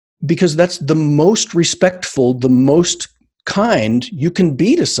that's the most respectful, the most kind you can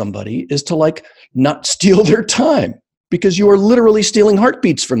be to somebody, is to like not steal their time, because you are literally stealing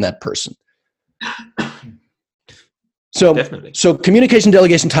heartbeats from that person. So, Definitely. So communication,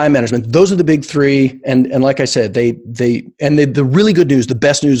 delegation, time management, those are the big three. And like I said, the really good news, the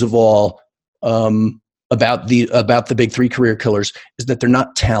best news of all, about the big three career killers, is that they're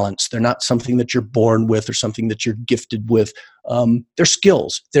not talents. They're not something that you're born with or something that you're gifted with. They're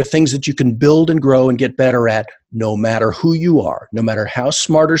skills. They're things that you can build and grow and get better at, no matter who you are, no matter how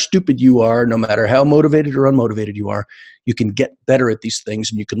smart or stupid you are, no matter how motivated or unmotivated you are. You can get better at these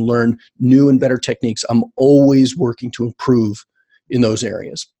things, and you can learn new and better techniques. I'm always working to improve in those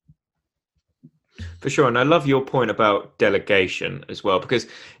areas. For sure. And I love your point about delegation as well, because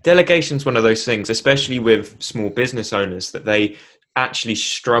delegation is one of those things, especially with small business owners, that they actually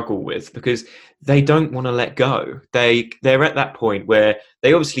struggle with, because they don't want to let go. They're at that point where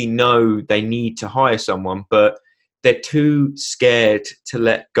they obviously know they need to hire someone, but they're too scared to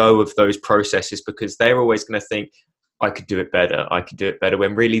let go of those processes, because they're always going to think, I could do it better,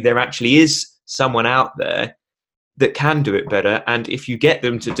 when really there actually is someone out there that can do it better. And if you get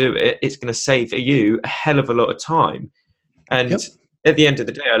them to do it, it's going to save you a hell of a lot of time. And At the end of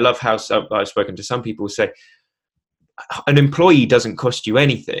the day, I love how I've spoken to some people who say an employee doesn't cost you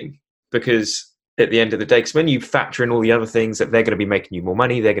anything, because at the end of the day, because when you factor in all the other things that they're going to be making you more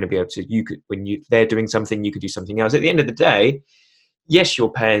money, they're going to be able to, they're doing something, you could do something else. At the end of the day, yes,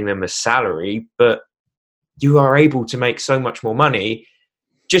 you're paying them a salary, but you are able to make so much more money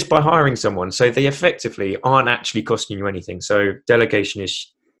just by hiring someone. So they effectively aren't actually costing you anything. So delegation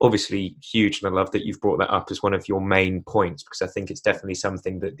is obviously huge. And I love that you've brought that up as one of your main points, because I think it's definitely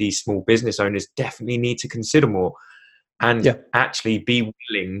something that these small business owners definitely need to consider more, and actually be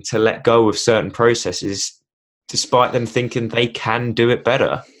willing to let go of certain processes despite them thinking they can do it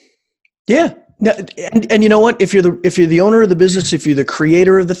better. Yeah. And you know what? If you're the owner of the business, if you're the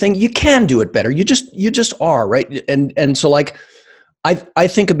creator of the thing, you can do it better. You just are, right? And so like I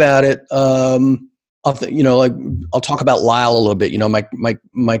think about it. I'll talk about Lyle a little bit.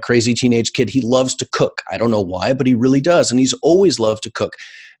 My crazy teenage kid. He loves to cook. I don't know why, but he really does, and he's always loved to cook.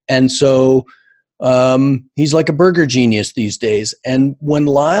 And so he's like a burger genius these days. And when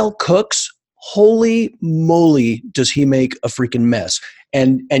Lyle cooks, holy moly, does he make a freaking mess.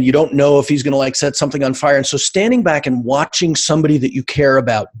 And you don't know if he's going to like set something on fire. And so standing back and watching somebody that you care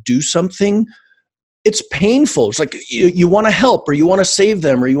about do something, it's painful. It's like you want to help, or you want to save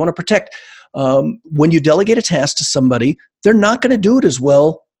them, or you want to protect. When you delegate a task to somebody, they're not going to do it as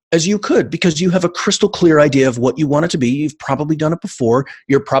well as you could, because you have a crystal clear idea of what you want it to be. You've probably done it before.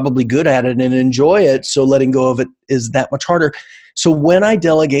 You're probably good at it and enjoy it. So letting go of it is that much harder. So when I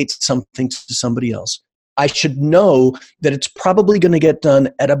delegate something to somebody else, I should know that it's probably going to get done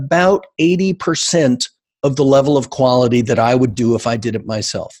at about 80% of the level of quality that I would do if I did it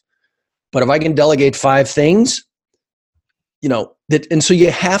myself. But if I can delegate 5 things, and so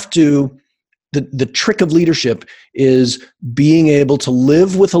you have to, the trick of leadership is being able to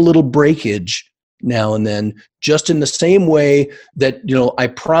live with a little breakage now and then, just in the same way that, I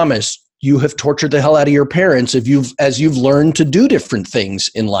promise you have tortured the hell out of your parents as you've learned to do different things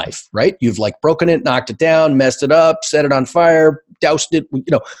in life, right? You've like broken it, knocked it down, messed it up, set it on fire, doused it,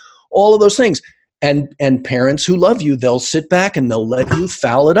 all of those things. And parents who love you, they'll sit back and they'll let you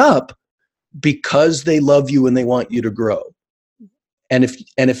foul it up because they love you and they want you to grow. And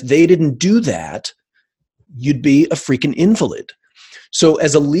if they didn't do that, you'd be a freaking invalid. So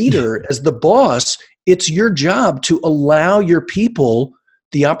as a leader, as the boss, it's your job to allow your people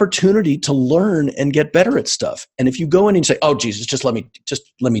the opportunity to learn and get better at stuff. And if you go in and say, oh, Jesus, just let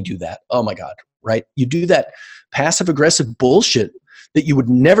me do that. Oh my God, right? You do that passive aggressive bullshit that you would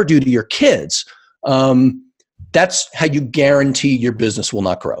never do to your kids. That's how you guarantee your business will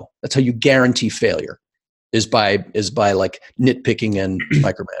not grow. That's how you guarantee failure is by like nitpicking and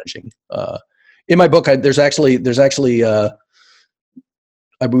micromanaging. In my book, I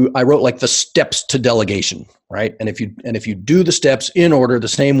wrote like the steps to delegation, right? And if you do the steps in order the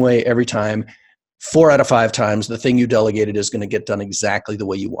same way every time, 4 out of 5 times, the thing you delegated is going to get done exactly the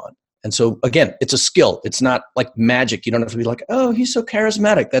way you want. And so again, it's a skill. It's not like magic. You don't have to be like, oh, he's so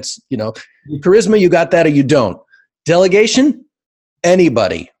charismatic. That's, charisma, you got that or you don't. Delegation,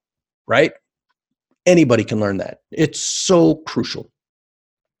 anybody, right? Anybody can learn that. It's so crucial.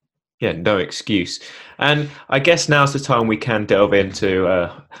 Yeah, no excuse. And I guess now's the time we can delve into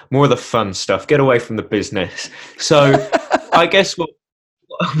more of the fun stuff, get away from the business. So I guess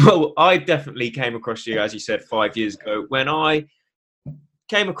well, I definitely came across you, as you said, 5 years ago, when I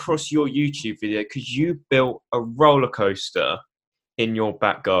came across your YouTube video because you built a roller coaster in your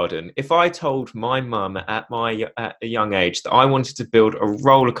back garden. If I told my mum at a young age that I wanted to build a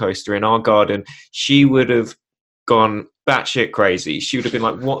roller coaster in our garden, she would have gone batshit crazy. She would have been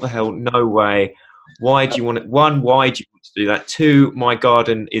like, what the hell? No way. Why do you want it? 1, why do you want to do that? 2, my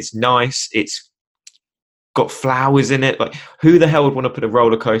garden is nice. It's got flowers in it. Like, who the hell would want to put a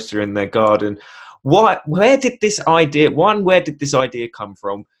roller coaster in their garden? Where did this idea come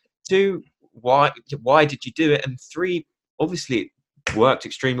from? 2, why did you do it? And 3, obviously it worked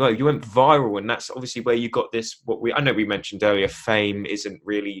extremely well. You went viral, and that's obviously where you got this, I know we mentioned earlier, fame isn't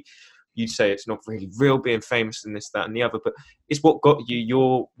really, you'd say it's not really real, being famous and this, that, and the other, but it's what got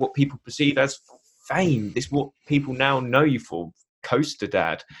you what people perceive as fame. It's what people now know you for, Coaster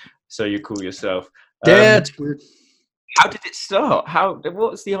Dad, so you call yourself. That's weird. How did it start?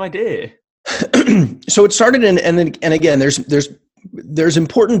 What's the idea? So it started and again, there's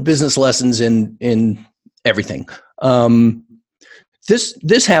important business lessons in everything.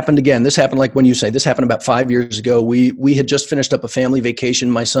 This happened again. This happened, like when you say, this happened about 5 years ago. We had just finished up a family vacation.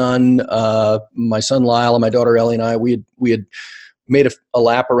 My son Lyle and my daughter Ellie and I, we had made a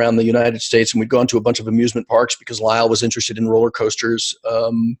lap around the United States, and we'd gone to a bunch of amusement parks because Lyle was interested in roller coasters.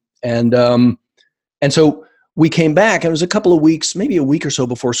 And so we came back, and it was a couple of weeks, maybe a week or so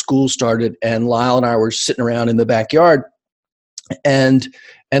before school started, and Lyle and I were sitting around in the backyard, and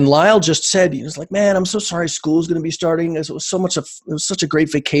Lyle just said, he was like, man, I'm so sorry school's going to be starting. It was such a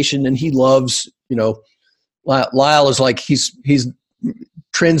great vacation. And he loves, Lyle is like, he's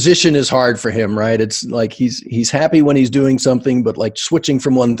transition is hard for him, right? It's like, he's happy when he's doing something, but like switching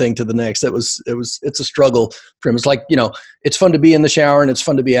from one thing to the next, it's a struggle for him. It's like, it's fun to be in the shower and it's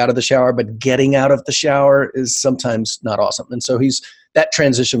fun to be out of the shower, but getting out of the shower is sometimes not awesome. And so that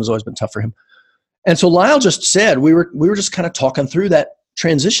transition has always been tough for him. And so Lyle just said, we were just kind of talking through that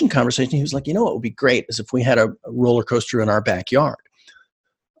transition conversation. He was like, what would be great is if we had a roller coaster in our backyard.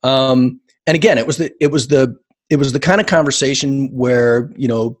 And again, it was the kind of conversation where,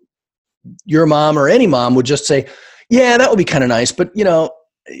 your mom or any mom would just say, yeah, that would be kind of nice, but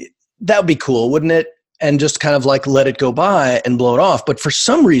that would be cool, wouldn't it? And just kind of like let it go by and blow it off. But for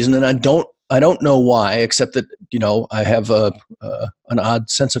some reason, and I don't know why, except that, I have an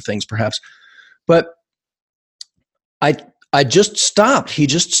odd sense of things perhaps, but I just stopped. He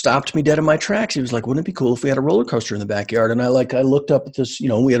just stopped me dead in my tracks. He was like, wouldn't it be cool if we had a roller coaster in the backyard? And I looked up at this,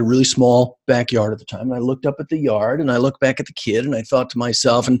 we had a really small backyard at the time. And I looked up at the yard and I looked back at the kid and I thought to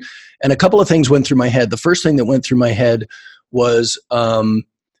myself, and a couple of things went through my head. The first thing that went through my head was when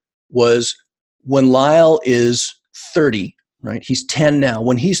Lyle is 30, right? He's 10 now.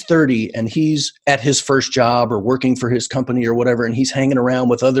 When he's 30 and he's at his first job or working for his company or whatever, and he's hanging around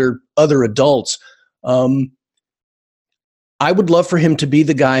with other adults, I would love for him to be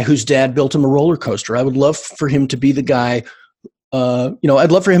the guy whose dad built him a roller coaster. I would love for him to be the guy, I'd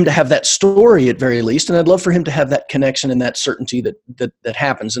love for him to have that story at very least. And I'd love for him to have that connection and that certainty that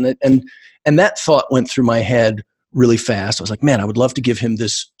happens. And that thought went through my head really fast. I was like, man, I would love to give him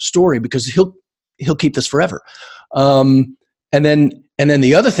this story because he'll keep this forever. And then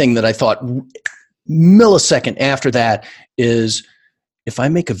the other thing that I thought millisecond after that is, if I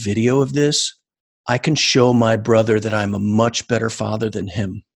make a video of this, I can show my brother that I'm a much better father than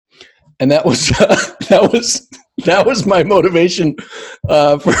him. And that was that was my motivation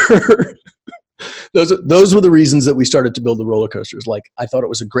for those were the reasons that we started to build the roller coasters. Like, I thought it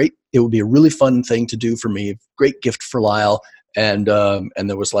would be a really fun thing to do for me, great gift for Lyle. And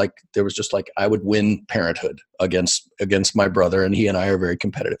there was just like, I would win parenthood against my brother, and he and I are very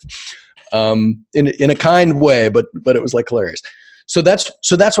competitive. in a kind way, but it was like hilarious. So that's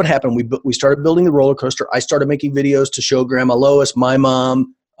what happened. We started building the roller coaster. I started making videos to show Grandma Lois, my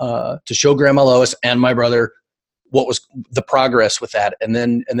mom, to show Grandma Lois and my brother what was the progress with that. And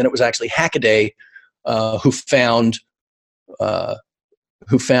then it was actually Hackaday who found one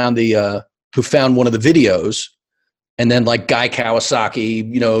of the videos, and then like Guy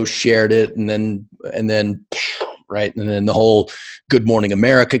Kawasaki, shared it, and then right, and then the whole Good Morning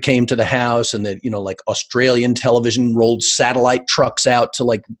America came to the house, and then like Australian television rolled satellite trucks out to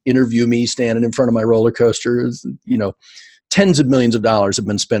like interview me standing in front of my roller coasters. Tens of millions of dollars have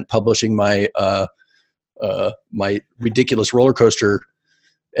been spent publishing my ridiculous roller coaster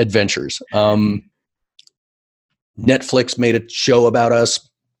adventures. Netflix made a show about us,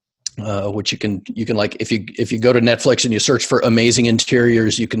 which you can like, if you go to Netflix and you search for amazing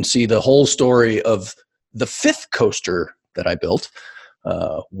interiors, you can see the whole story of the fifth coaster that I built.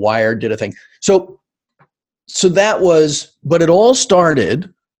 Wired did a thing. So that was, but it all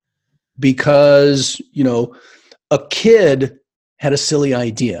started because, a kid had a silly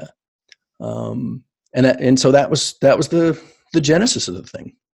idea. And so that was the genesis of the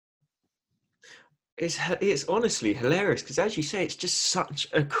thing. It's honestly hilarious because, as you say, it's just such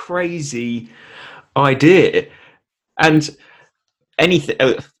a crazy idea. And anything,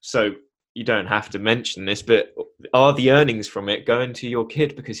 so you don't have to mention this, but are the earnings from it going to your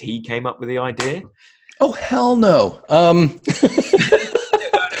kid because he came up with the idea? Oh, hell no.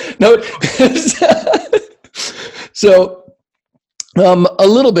 No. So a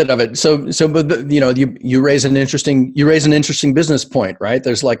little bit of it. But you raise an interesting business point, right?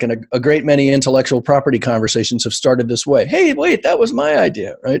 There's like a great many intellectual property conversations have started this way. Hey, wait, that was my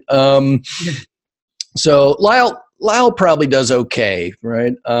idea, right? So Lyle probably does okay,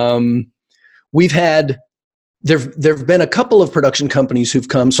 right? We've had there've been a couple of production companies who've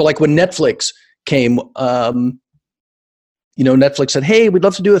come. So like when Netflix came, Netflix said, "Hey, we'd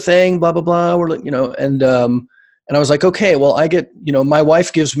love to do a thing, blah blah blah." And I was like, okay, well, I get, my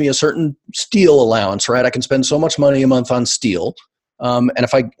wife gives me a certain steel allowance, right? I can spend so much money a month on steel. And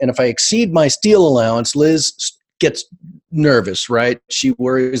if I exceed my steel allowance, Liz gets nervous, right? She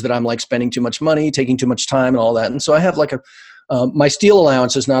worries that I'm like spending too much money, taking too much time and all that. And so I have like my steel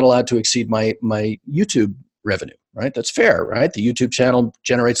allowance is not allowed to exceed my YouTube revenue, right? That's fair, right? The YouTube channel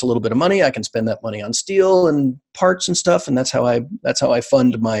generates a little bit of money. I can spend that money on steel and parts and stuff. And that's how I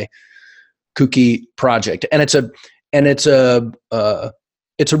fund my kooky project. And it's a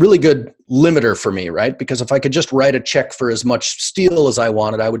really good limiter for me, right? Because if I could just write a check for as much steel as I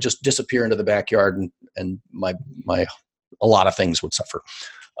wanted, I would just disappear into the backyard and my a lot of things would suffer.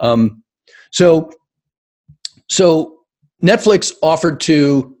 So Netflix offered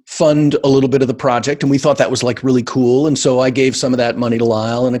to fund a little bit of the project, and we thought that was like really cool. And so I gave some of that money to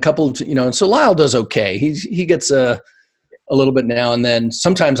Lyle, and a couple, and so Lyle does okay. He gets a little bit now and then.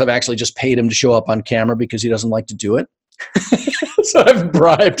 Sometimes I've actually just paid him to show up on camera because he doesn't like to do it. So I've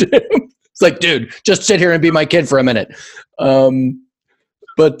bribed him. It's like, dude, just sit here and be my kid for a minute.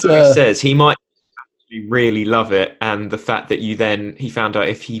 But he says he might really love it, and the fact that he found out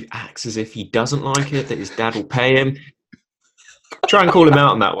if he acts as if he doesn't like it, that his dad will pay him. Try and call him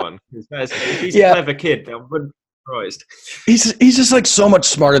out on that one. If he's a clever kid, I wouldn't be surprised. He's just like so much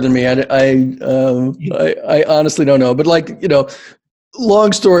smarter than me. I honestly don't know, but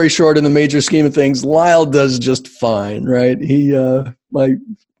long story short, in the major scheme of things, Lyle does just fine, right? He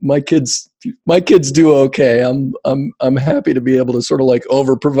my kids do okay. I'm happy to be able to sort of like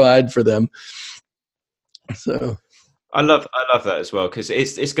over provide for them. So I love that as well, because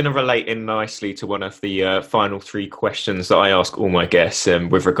it's going to relate in nicely to one of the final three questions that I ask all my guests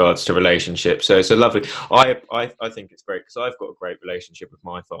with regards to relationships. So it's a lovely. I think it's great because I've got a great relationship with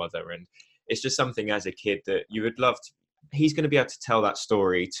my father, and it's just something as a kid that you would love to. He's going to be able to tell that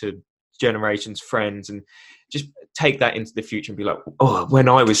story to generations, friends, and just take that into the future and be like, oh, when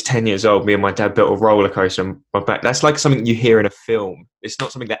I was 10 years old, me and my dad built a roller coaster on my back. That's like something you hear in a film. It's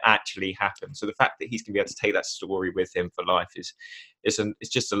not something that actually happened. So the fact that he's going to be able to take that story with him for life it's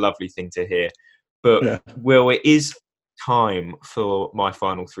just a lovely thing to hear. But yeah. Will, it is time for my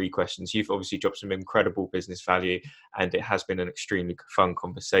final three questions. You've obviously dropped some incredible business value, and it has been an extremely fun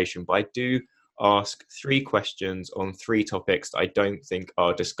conversation. But I do ask three questions on three topics that I don't think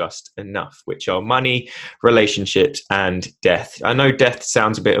are discussed enough, which are money, relationships, and death. I know death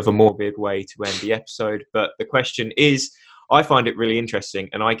sounds a bit of a morbid way to end the episode, but the question is, I find it really interesting,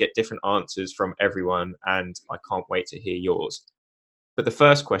 and I get different answers from everyone, and I can't wait to hear yours. But the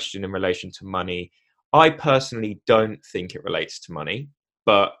first question in relation to money, I personally don't think it relates to money.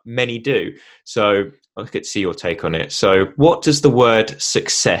 but many do. So I could see your take on it. So what does the word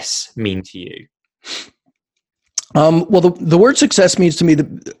success mean to you? Well, the word success means to me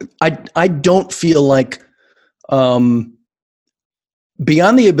that I don't feel like beyond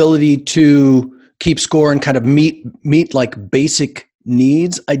the ability to keep score and kind of meet like basic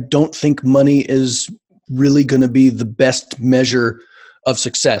needs, I don't think money is really going to be the best measure of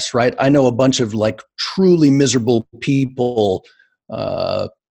success, right? I know a bunch of like truly miserable people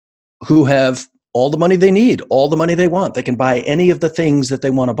who have all the money they need, all the money they want. They can buy any of the things that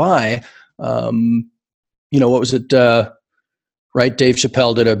they want to buy. What was it? Right, Dave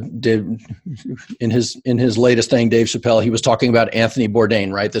Chappelle did in his latest thing. Dave Chappelle, he was talking about Anthony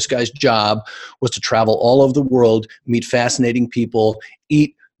Bourdain. Right, this guy's job was to travel all over the world, meet fascinating people,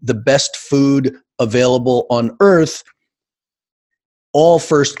 eat the best food available on earth, all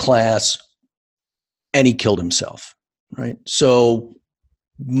first class, and he killed himself. Right, so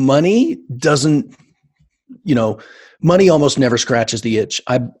money doesn't, money almost never scratches the itch.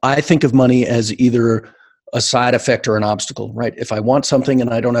 I think of money as either a side effect or an obstacle, right? If I want something and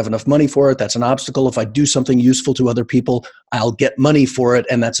I don't have enough money for it, that's an obstacle. If I do something useful to other people, I'll get money for it,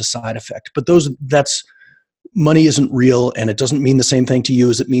 and that's a side effect. But money isn't real, and it doesn't mean the same thing to you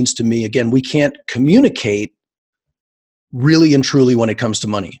as it means to me. Again, we can't communicate really and truly when it comes to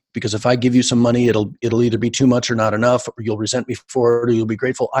money, because if I give you some money, it'll either be too much or not enough, or you'll resent me for it, or you'll be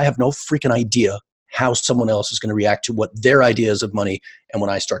grateful. I have no freaking idea how someone else is going to react to what their ideas of money, and when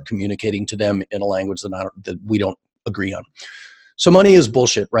I start communicating to them in a language that we don't agree on. So money is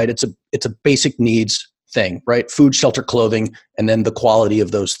bullshit, right? It's a basic needs thing, right? Food, shelter, clothing, and then the quality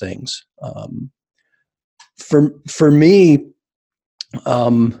of those things. For me,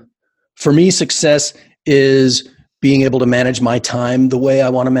 success is being able to manage my time the way I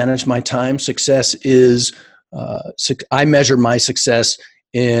want to manage my time. Success is I measure my success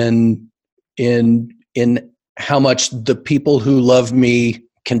in how much the people who love me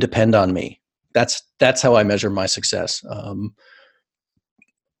can depend on me. That's how I measure my success.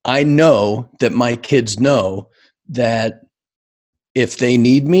 I know that my kids know that if they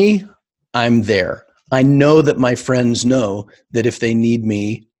need me, I'm there. I know that my friends know that if they need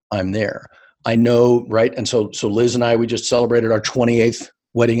me, I'm there. I know, right? And so Liz and I, we just celebrated our 28th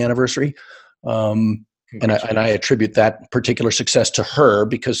wedding anniversary. And I attribute that particular success to her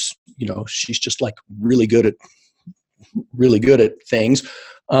because, she's just like really good at things.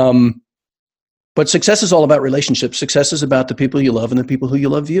 But success is all about relationships. Success is about the people you love and the people who you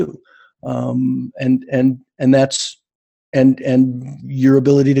love you. And your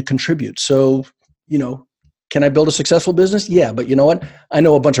ability to contribute. So, can I build a successful business? Yeah, but you know what? I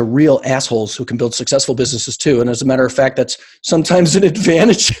know a bunch of real assholes who can build successful businesses too. And as a matter of fact, that's sometimes an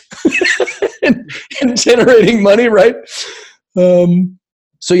advantage in generating money, right?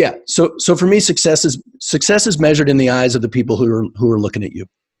 So for me, success is measured in the eyes of the people who are looking at you.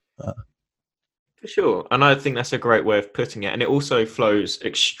 For sure. And I think that's a great way of putting it. And it also flows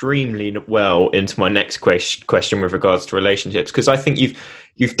extremely well into my next question with regards to relationships, because I think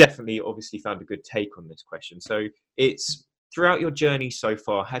you've definitely obviously found a good take on this question. So it's throughout your journey so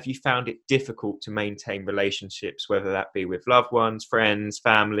far, have you found it difficult to maintain relationships, whether that be with loved ones, friends,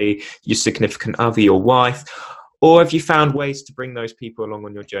 family, your significant other, your wife, or have you found ways to bring those people along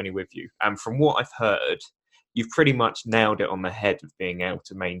on your journey with you? And from what I've heard, you've pretty much nailed it on the head of being able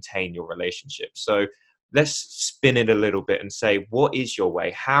to maintain your relationship. So let's spin it a little bit and say, what is your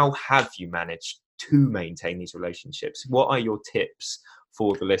way? How have you managed to maintain these relationships? What are your tips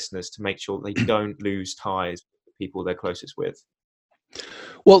for the listeners to make sure they don't lose ties with the people they're closest with?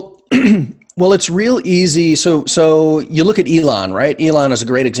 Well, it's real easy. So you look at Elon, right? Elon is a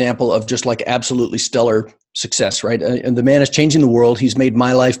great example of just like absolutely stellar success, right? And the man is changing the world. He's made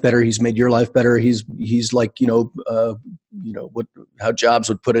my life better. He's made your life better. He's like, how Jobs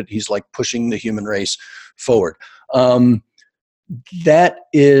would put it, he's like pushing the human race forward. That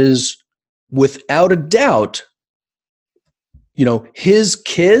is without a doubt, his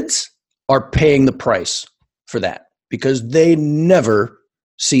kids are paying the price for that because they never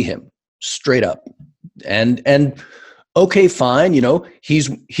see him straight up. And okay, fine,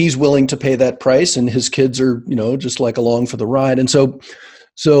 he's willing to pay that price and his kids are, just like along for the ride. And so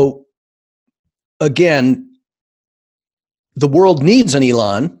again, the world needs an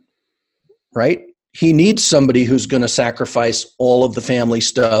Elon, right? He needs somebody who's going to sacrifice all of the family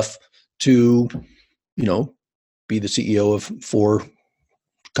stuff to, be the CEO of 4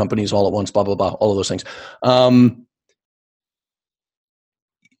 companies all at once, blah, blah, blah, all of those things.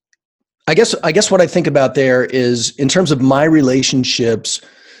 I guess what I think about there is in terms of my relationships,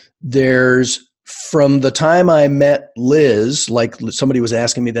 there's from the time I met Liz, like somebody was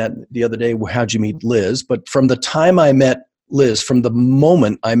asking me that the other day, how'd you meet Liz? But from the time I met Liz, from the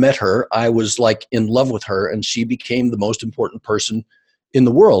moment I met her, I was like in love with her, and she became the most important person in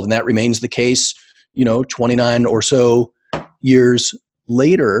the world. And that remains the case, 29 or so years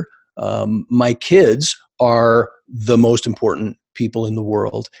later. My kids are the most important people in the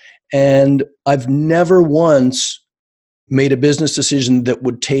world. And I've never once made a business decision that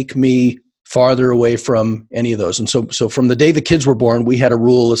would take me farther away from any of those. And so from the day the kids were born, we had a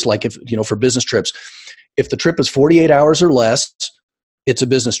rule. It's like, if, for business trips, if the trip is 48 hours or less, it's a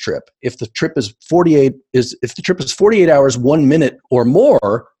business trip. If the trip is 48 hours, 1 minute or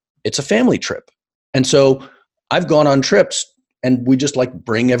more, it's a family trip. And so I've gone on trips and we just like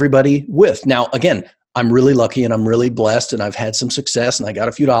bring everybody with. Now, again, I'm really lucky and I'm really blessed and I've had some success and I got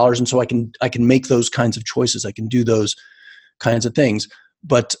a few dollars. And so I can make those kinds of choices. I can do those kinds of things.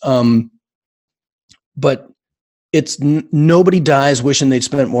 But it's nobody dies wishing they'd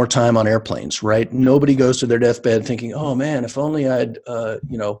spent more time on airplanes, right? Nobody goes to their deathbed thinking, "Oh man, if only I'd,"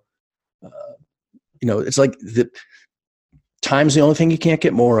 it's like time's the only thing you can't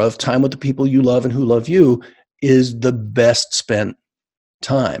get more of. Time with the people you love and who love you is the best spent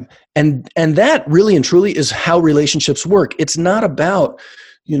time, and that really and truly is how relationships work. It's not about,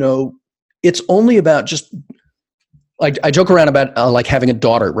 it's only about just. I joke around about like having a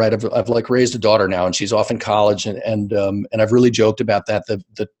daughter, right? I've like raised a daughter now, and she's off in college, and I've really joked about that.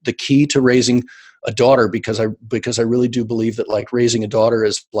 The key to raising a daughter, because I really do believe that like raising a daughter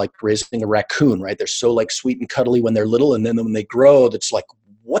is like raising a raccoon, right? They're so like sweet and cuddly when they're little, and then when they grow, it's like,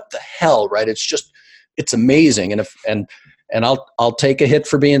 what the hell, right? It's amazing, and I'll take a hit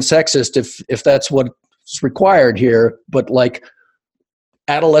for being sexist if that's what's required here, but like.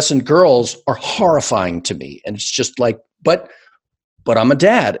 Adolescent girls are horrifying to me. And it's just like, but I'm a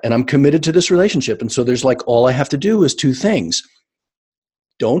dad and I'm committed to this relationship. And so there's like, all I have to do is two things.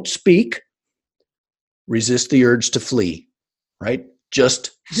 Don't speak, resist the urge to flee, right?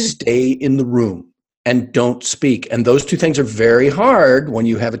 Just stay in the room and don't speak. And those two things are very hard when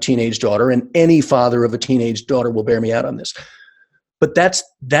you have a teenage daughter, and any father of a teenage daughter will bear me out on this. But that's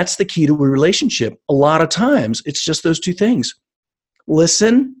the key to a relationship. A lot of times it's just those two things.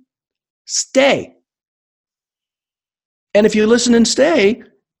 Listen, stay. And if you listen and stay,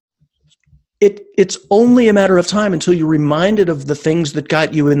 it's only a matter of time until you're reminded of the things that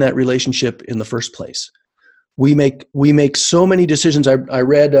got you in that relationship in the first place. We make so many decisions. I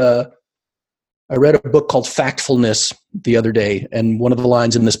read a book called Factfulness the other day, and one of the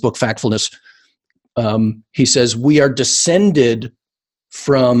lines in this book, Factfulness, he says, we are descended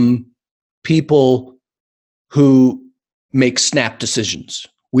from people who make snap decisions.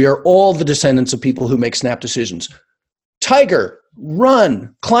 We are all the descendants of people who make snap decisions. Tiger,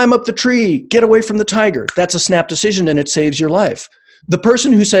 run, climb up the tree, get away from the tiger. That's a snap decision and it saves your life. The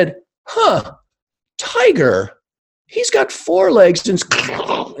person who said, tiger, he's got 4 legs and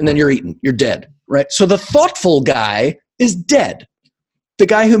then you're eaten, you're dead, right? So the thoughtful guy is dead. The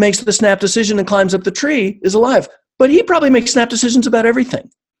guy who makes the snap decision and climbs up the tree is alive, but he probably makes snap decisions about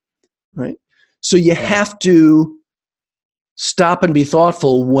everything, right? So you have to stop and be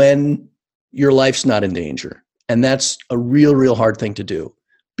thoughtful when your life's not in danger. And that's a real, real hard thing to do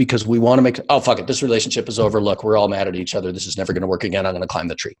because we want to make, fuck it, this relationship is over. Look, we're all mad at each other. This is never going to work again. I'm going to climb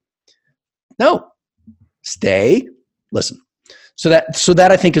the tree. No, stay, listen. So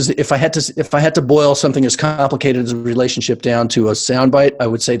that I think is, if I had to boil something as complicated as a relationship down to a soundbite, I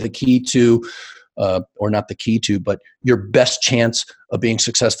would say the key to, or not the key to, but your best chance of being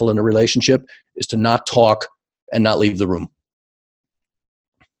successful in a relationship is to not talk and not leave the room.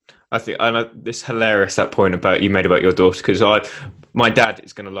 I think it's hilarious, that point you made about your daughter, because my dad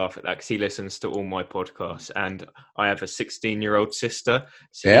is going to laugh at that because he listens to all my podcasts, and I have a 16-year-old sister,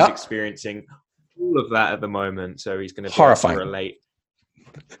 so he's experiencing all of that at the moment. So he's going to horrifying. Relate.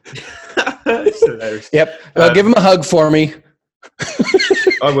 It's hilarious. Yep. Well, give him a hug for me.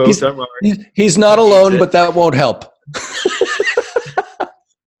 I will. Don't worry. He's not alone, but that won't help.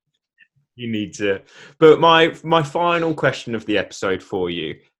 You need to. But my final question of the episode for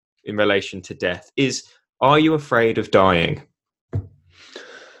you, in relation to death, is: are you afraid of dying?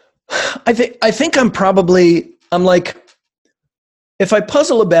 I think I'm like, if I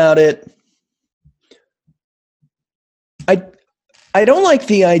puzzle about it, I don't like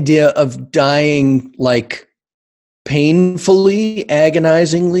the idea of dying like painfully,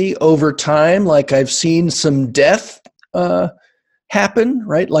 agonizingly over time. Like I've seen some death happen,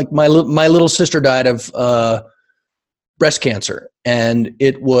 right? Like my little sister died of breast cancer, and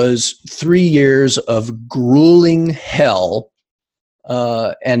it was 3 years of grueling hell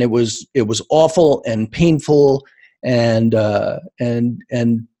and it was awful and painful, and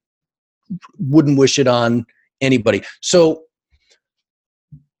wouldn't wish it on anybody. So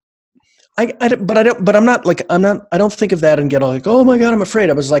I don't think of that and get all like, oh my God, I'm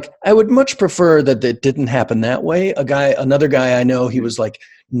afraid. I was like, I would much prefer that it didn't happen that way. Another guy I know, he was like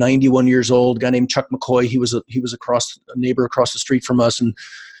 91 years old, a guy named Chuck McCoy. He was a neighbor across the street from us. And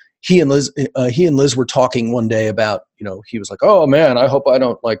he and Liz were talking one day about, he was like, oh man, I hope I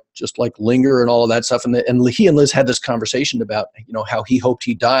don't just linger and all of that stuff. And he and Liz had this conversation about, how he hoped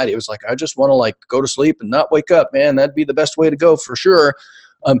he died. He was like, I just want to go to sleep and not wake up, man. That'd be the best way to go for sure.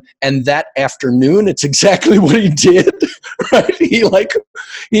 And that afternoon, it's exactly what he did, right? He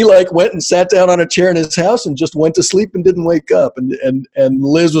went and sat down on a chair in his house and just went to sleep and didn't wake up. And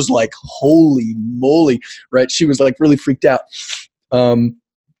Liz was like, holy moly, right? She was really freaked out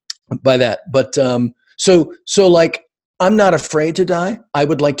by that. But so I'm not afraid to die. I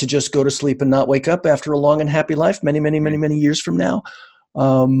would like to just go to sleep and not wake up after a long and happy life many, many, many, many years from now.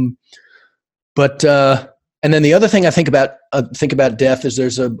 And then the other thing I think about death is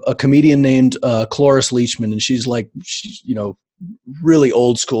there's a comedian named Cloris Leachman, and she's really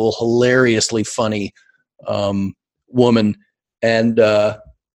old school, hilariously funny woman, and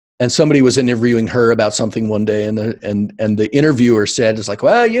somebody was interviewing her about something one day, and the interviewer said, "It's like,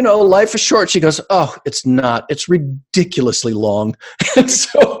 well, life is short." She goes, "Oh, it's not. It's ridiculously long." And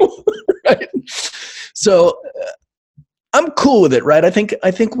so, right? So I'm cool with it, right? I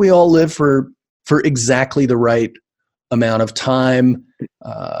think we all live for exactly the right amount of time,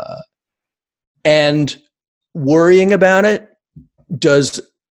 and worrying about it does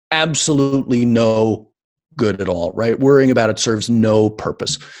absolutely no good at all, right? Worrying about it serves no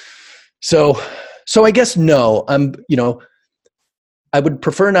purpose. So I guess no, I would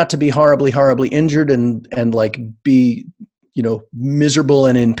prefer not to be horribly, horribly injured and be, miserable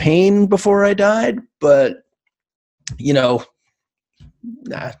and in pain before I died, but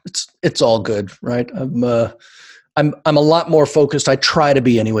nah, it's all good, right? I'm a lot more focused. I try to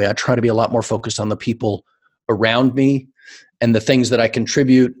be anyway. I try to be a lot more focused on the people around me and the things that I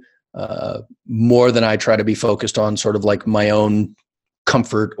contribute, more than I try to be focused on sort of my own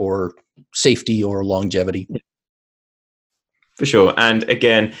comfort or safety or longevity. For sure. And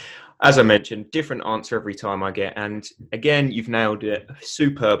again, as I mentioned, different answer every time I get. And again, you've nailed it.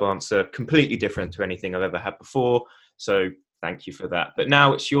 Superb answer, completely different to anything I've ever had before. So thank you for that. But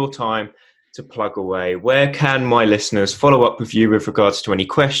now it's your time to plug away. Where can my listeners follow up with you with regards to any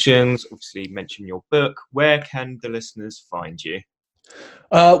questions? Obviously, mention your book. Where can the listeners find you?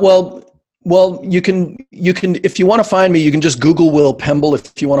 Well, you can, if you want to find me, you can just Google Will Pemble.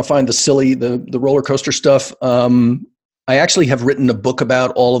 If you want to find the roller coaster stuff. I actually have written a book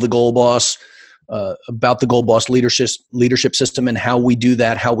about all of the Goal Boss, about the Goal Boss leadership system and how we do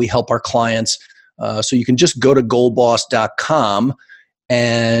that, how we help our clients. So you can just go to goalboss.com,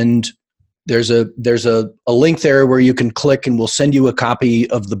 and there's a link there where you can click, and we'll send you a copy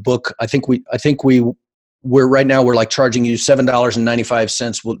of the book. I think we're right now we're charging you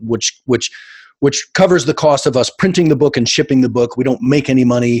 $7.95, which covers the cost of us printing the book and shipping the book. We don't make any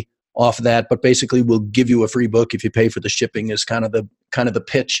money off of that, but basically we'll give you a free book if you pay for the shipping. Is kind of the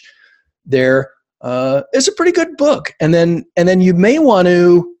pitch there. It's a pretty good book, and then you may want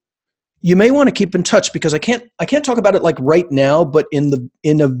to keep in touch, because I can't talk about it right now, but in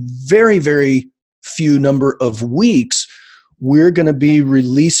a very, very few number of weeks, we're going to be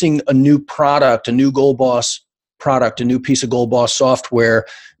releasing a new product, a new Goal Boss product, a new piece of Goal Boss software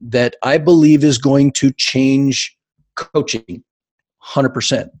that I believe is going to change coaching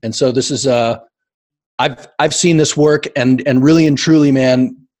 100%. And so this is I've seen this work, and really and truly,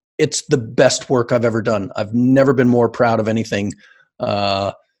 man, it's the best work I've ever done. I've never been more proud of anything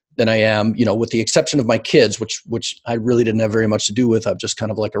than I am, with the exception of my kids, which I really didn't have very much to do with. I've just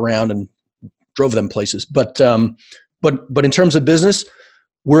kind of around and drove them places. But in terms of business,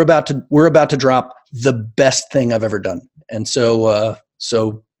 we're about to drop the best thing I've ever done. And so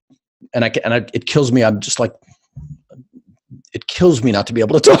it kills me. I'm just it kills me not to be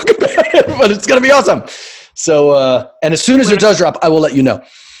able to talk about it, but it's going to be awesome. So, and as soon as it does drop, I will let you know.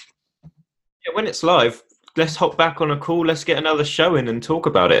 Yeah, when it's live, let's hop back on a call. Let's get another show in and talk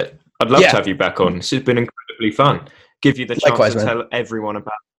about it. I'd love to have you back on. This has been incredibly fun. Give you the chance to tell everyone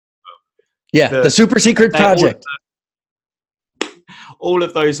about it. Yeah, the super secret project. All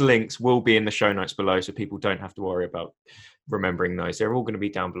of those links will be in the show notes below, so people don't have to worry about remembering those. They're all going to be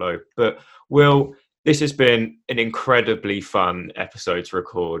down below. But Will, this has been an incredibly fun episode to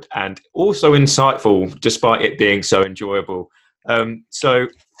record, and also insightful, despite it being so enjoyable. So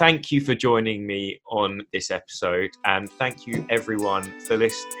thank you for joining me on this episode, and thank you everyone for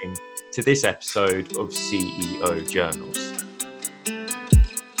listening to this episode of CEO Journals.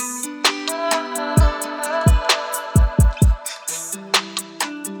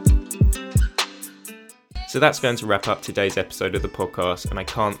 So that's going to wrap up today's episode of the podcast, and I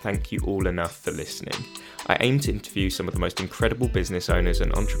can't thank you all enough for listening. I aim to interview some of the most incredible business owners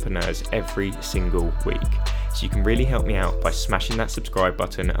and entrepreneurs every single week. So you can really help me out by smashing that subscribe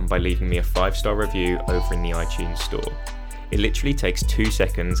button and by leaving me a 5-star review over in the iTunes store. It literally takes 2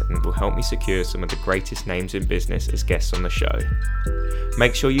 seconds and will help me secure some of the greatest names in business as guests on the show.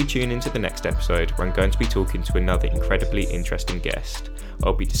 Make sure you tune into the next episode where I'm going to be talking to another incredibly interesting guest.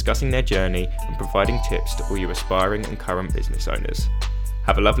 I'll be discussing their journey and providing tips to all you aspiring and current business owners.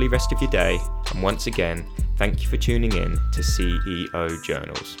 Have a lovely rest of your day, and once again, thank you for tuning in to CEO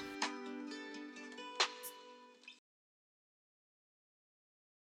Journals.